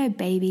down.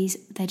 Babies,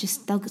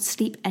 they'll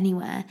sleep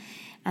anywhere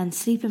and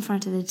sleep in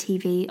front of the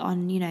TV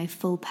on,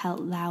 full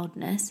pelt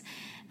loudness.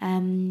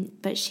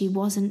 But she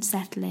wasn't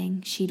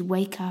settling. She'd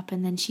wake up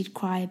and then she'd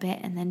cry a bit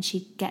and then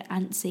she'd get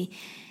antsy.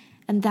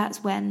 And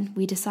that's when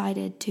we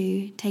decided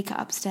to take her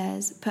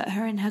upstairs, put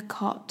her in her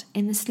cot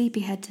in the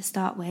sleepyhead to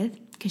start with,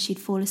 because she'd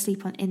fall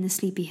asleep in the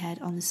sleepyhead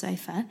on the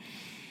sofa.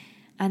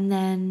 And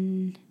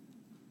then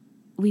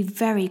we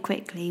very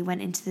quickly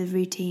went into the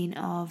routine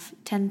of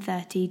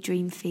 10:30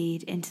 dream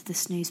feed into the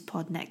snooze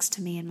pod next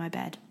to me in my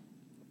bed.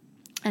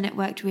 And it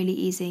worked really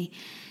easy.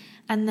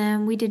 And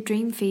then we did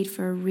dream feed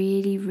for a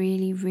really,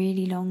 really,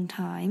 really long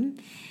time.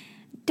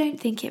 Don't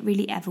think it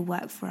really ever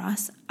worked for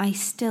us. I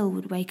still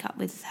would wake up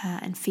with her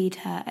and feed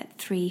her at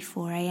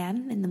 3-4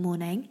 a.m. in the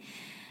morning.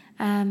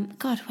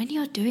 God, when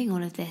you're doing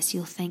all of this,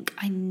 you'll think,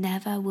 I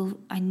never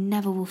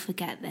will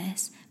forget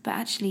this. But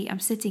actually, I'm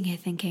sitting here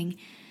thinking,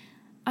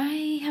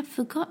 I have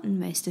forgotten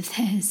most of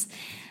this.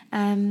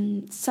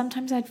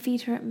 Sometimes I'd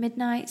feed her at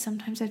midnight,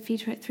 sometimes I'd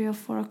feed her at 3 or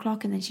 4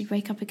 o'clock, and then she'd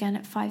wake up again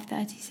at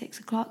 5:30, 6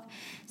 o'clock.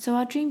 So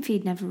our dream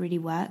feed never really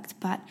worked,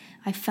 but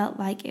I felt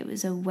like it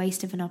was a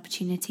waste of an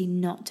opportunity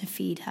not to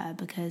feed her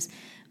because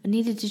I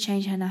needed to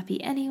change her nappy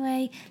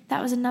anyway.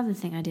 That was another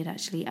thing I did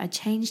actually. I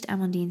changed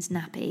Amandine's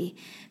nappy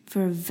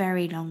for a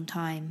very long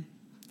time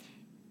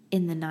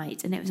in the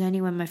night, and it was only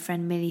when my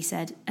friend Millie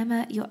said,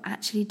 Emma, you're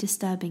actually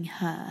disturbing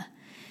her.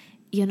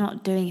 You're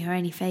not doing her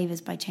any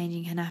favours by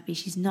changing her nappy.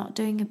 She's not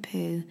doing a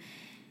poo.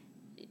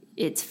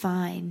 It's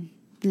fine.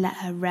 Let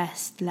her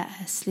rest. Let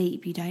her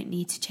sleep. You don't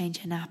need to change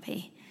her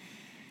nappy.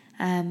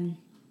 And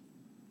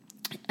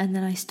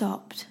then I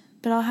stopped.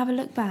 But I'll have a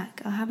look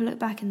back. I'll have a look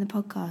back in the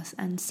podcast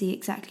and see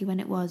exactly when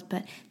it was.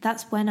 But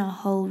that's when our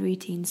whole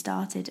routine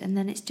started. And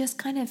then it's just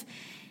kind of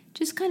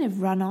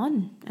run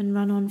on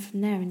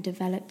from there and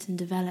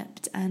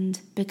developed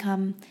and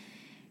become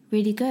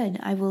really good.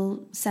 I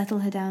will settle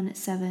her down at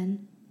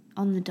 7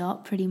 on the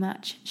dot, pretty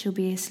much. She'll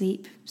be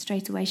asleep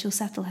straight away. She'll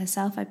settle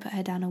herself. I put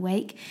her down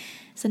awake.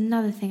 It's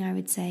another thing I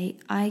would say.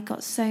 I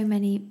got so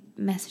many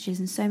messages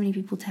and so many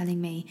people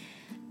telling me,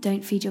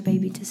 don't feed your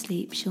baby to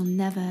sleep. She'll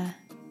never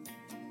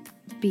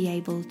be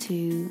able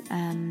to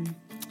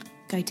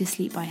go to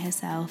sleep by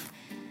herself.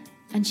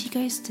 And she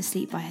goes to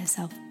sleep by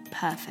herself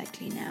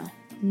perfectly now.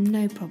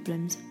 No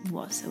problems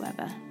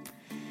whatsoever.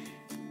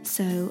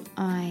 So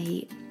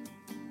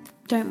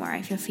don't worry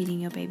if you're feeding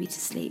your baby to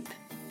sleep.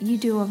 You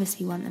do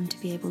obviously want them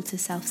to be able to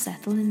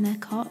self-settle in their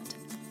cot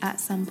at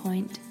some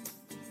point,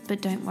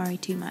 but don't worry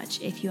too much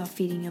if you are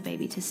feeding your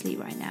baby to sleep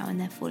right now and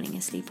they're falling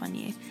asleep on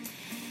you.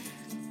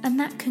 And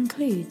that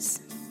concludes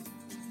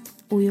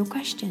all your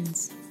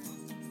questions.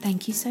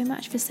 Thank you so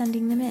much for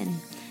sending them in.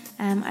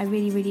 I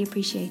really, really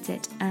appreciate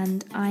it.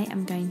 And I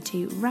am going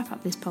to wrap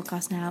up this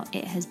podcast now.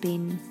 It has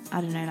been,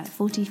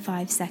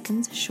 45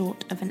 seconds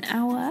short of an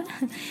hour.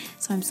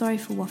 So I'm sorry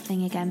for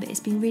waffling again, but it's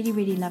been really,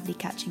 really lovely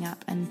catching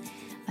up. And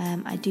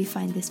I do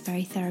find this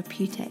very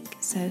therapeutic.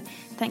 So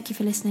thank you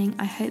for listening.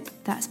 I hope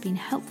that's been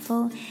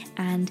helpful.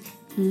 And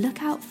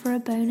look out for a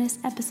bonus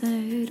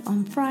episode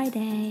on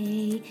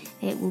Friday.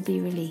 It will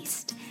be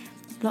released.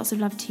 Lots of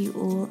love to you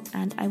all.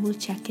 And I will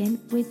check in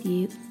with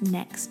you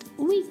next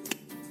week.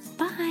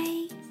 Bye.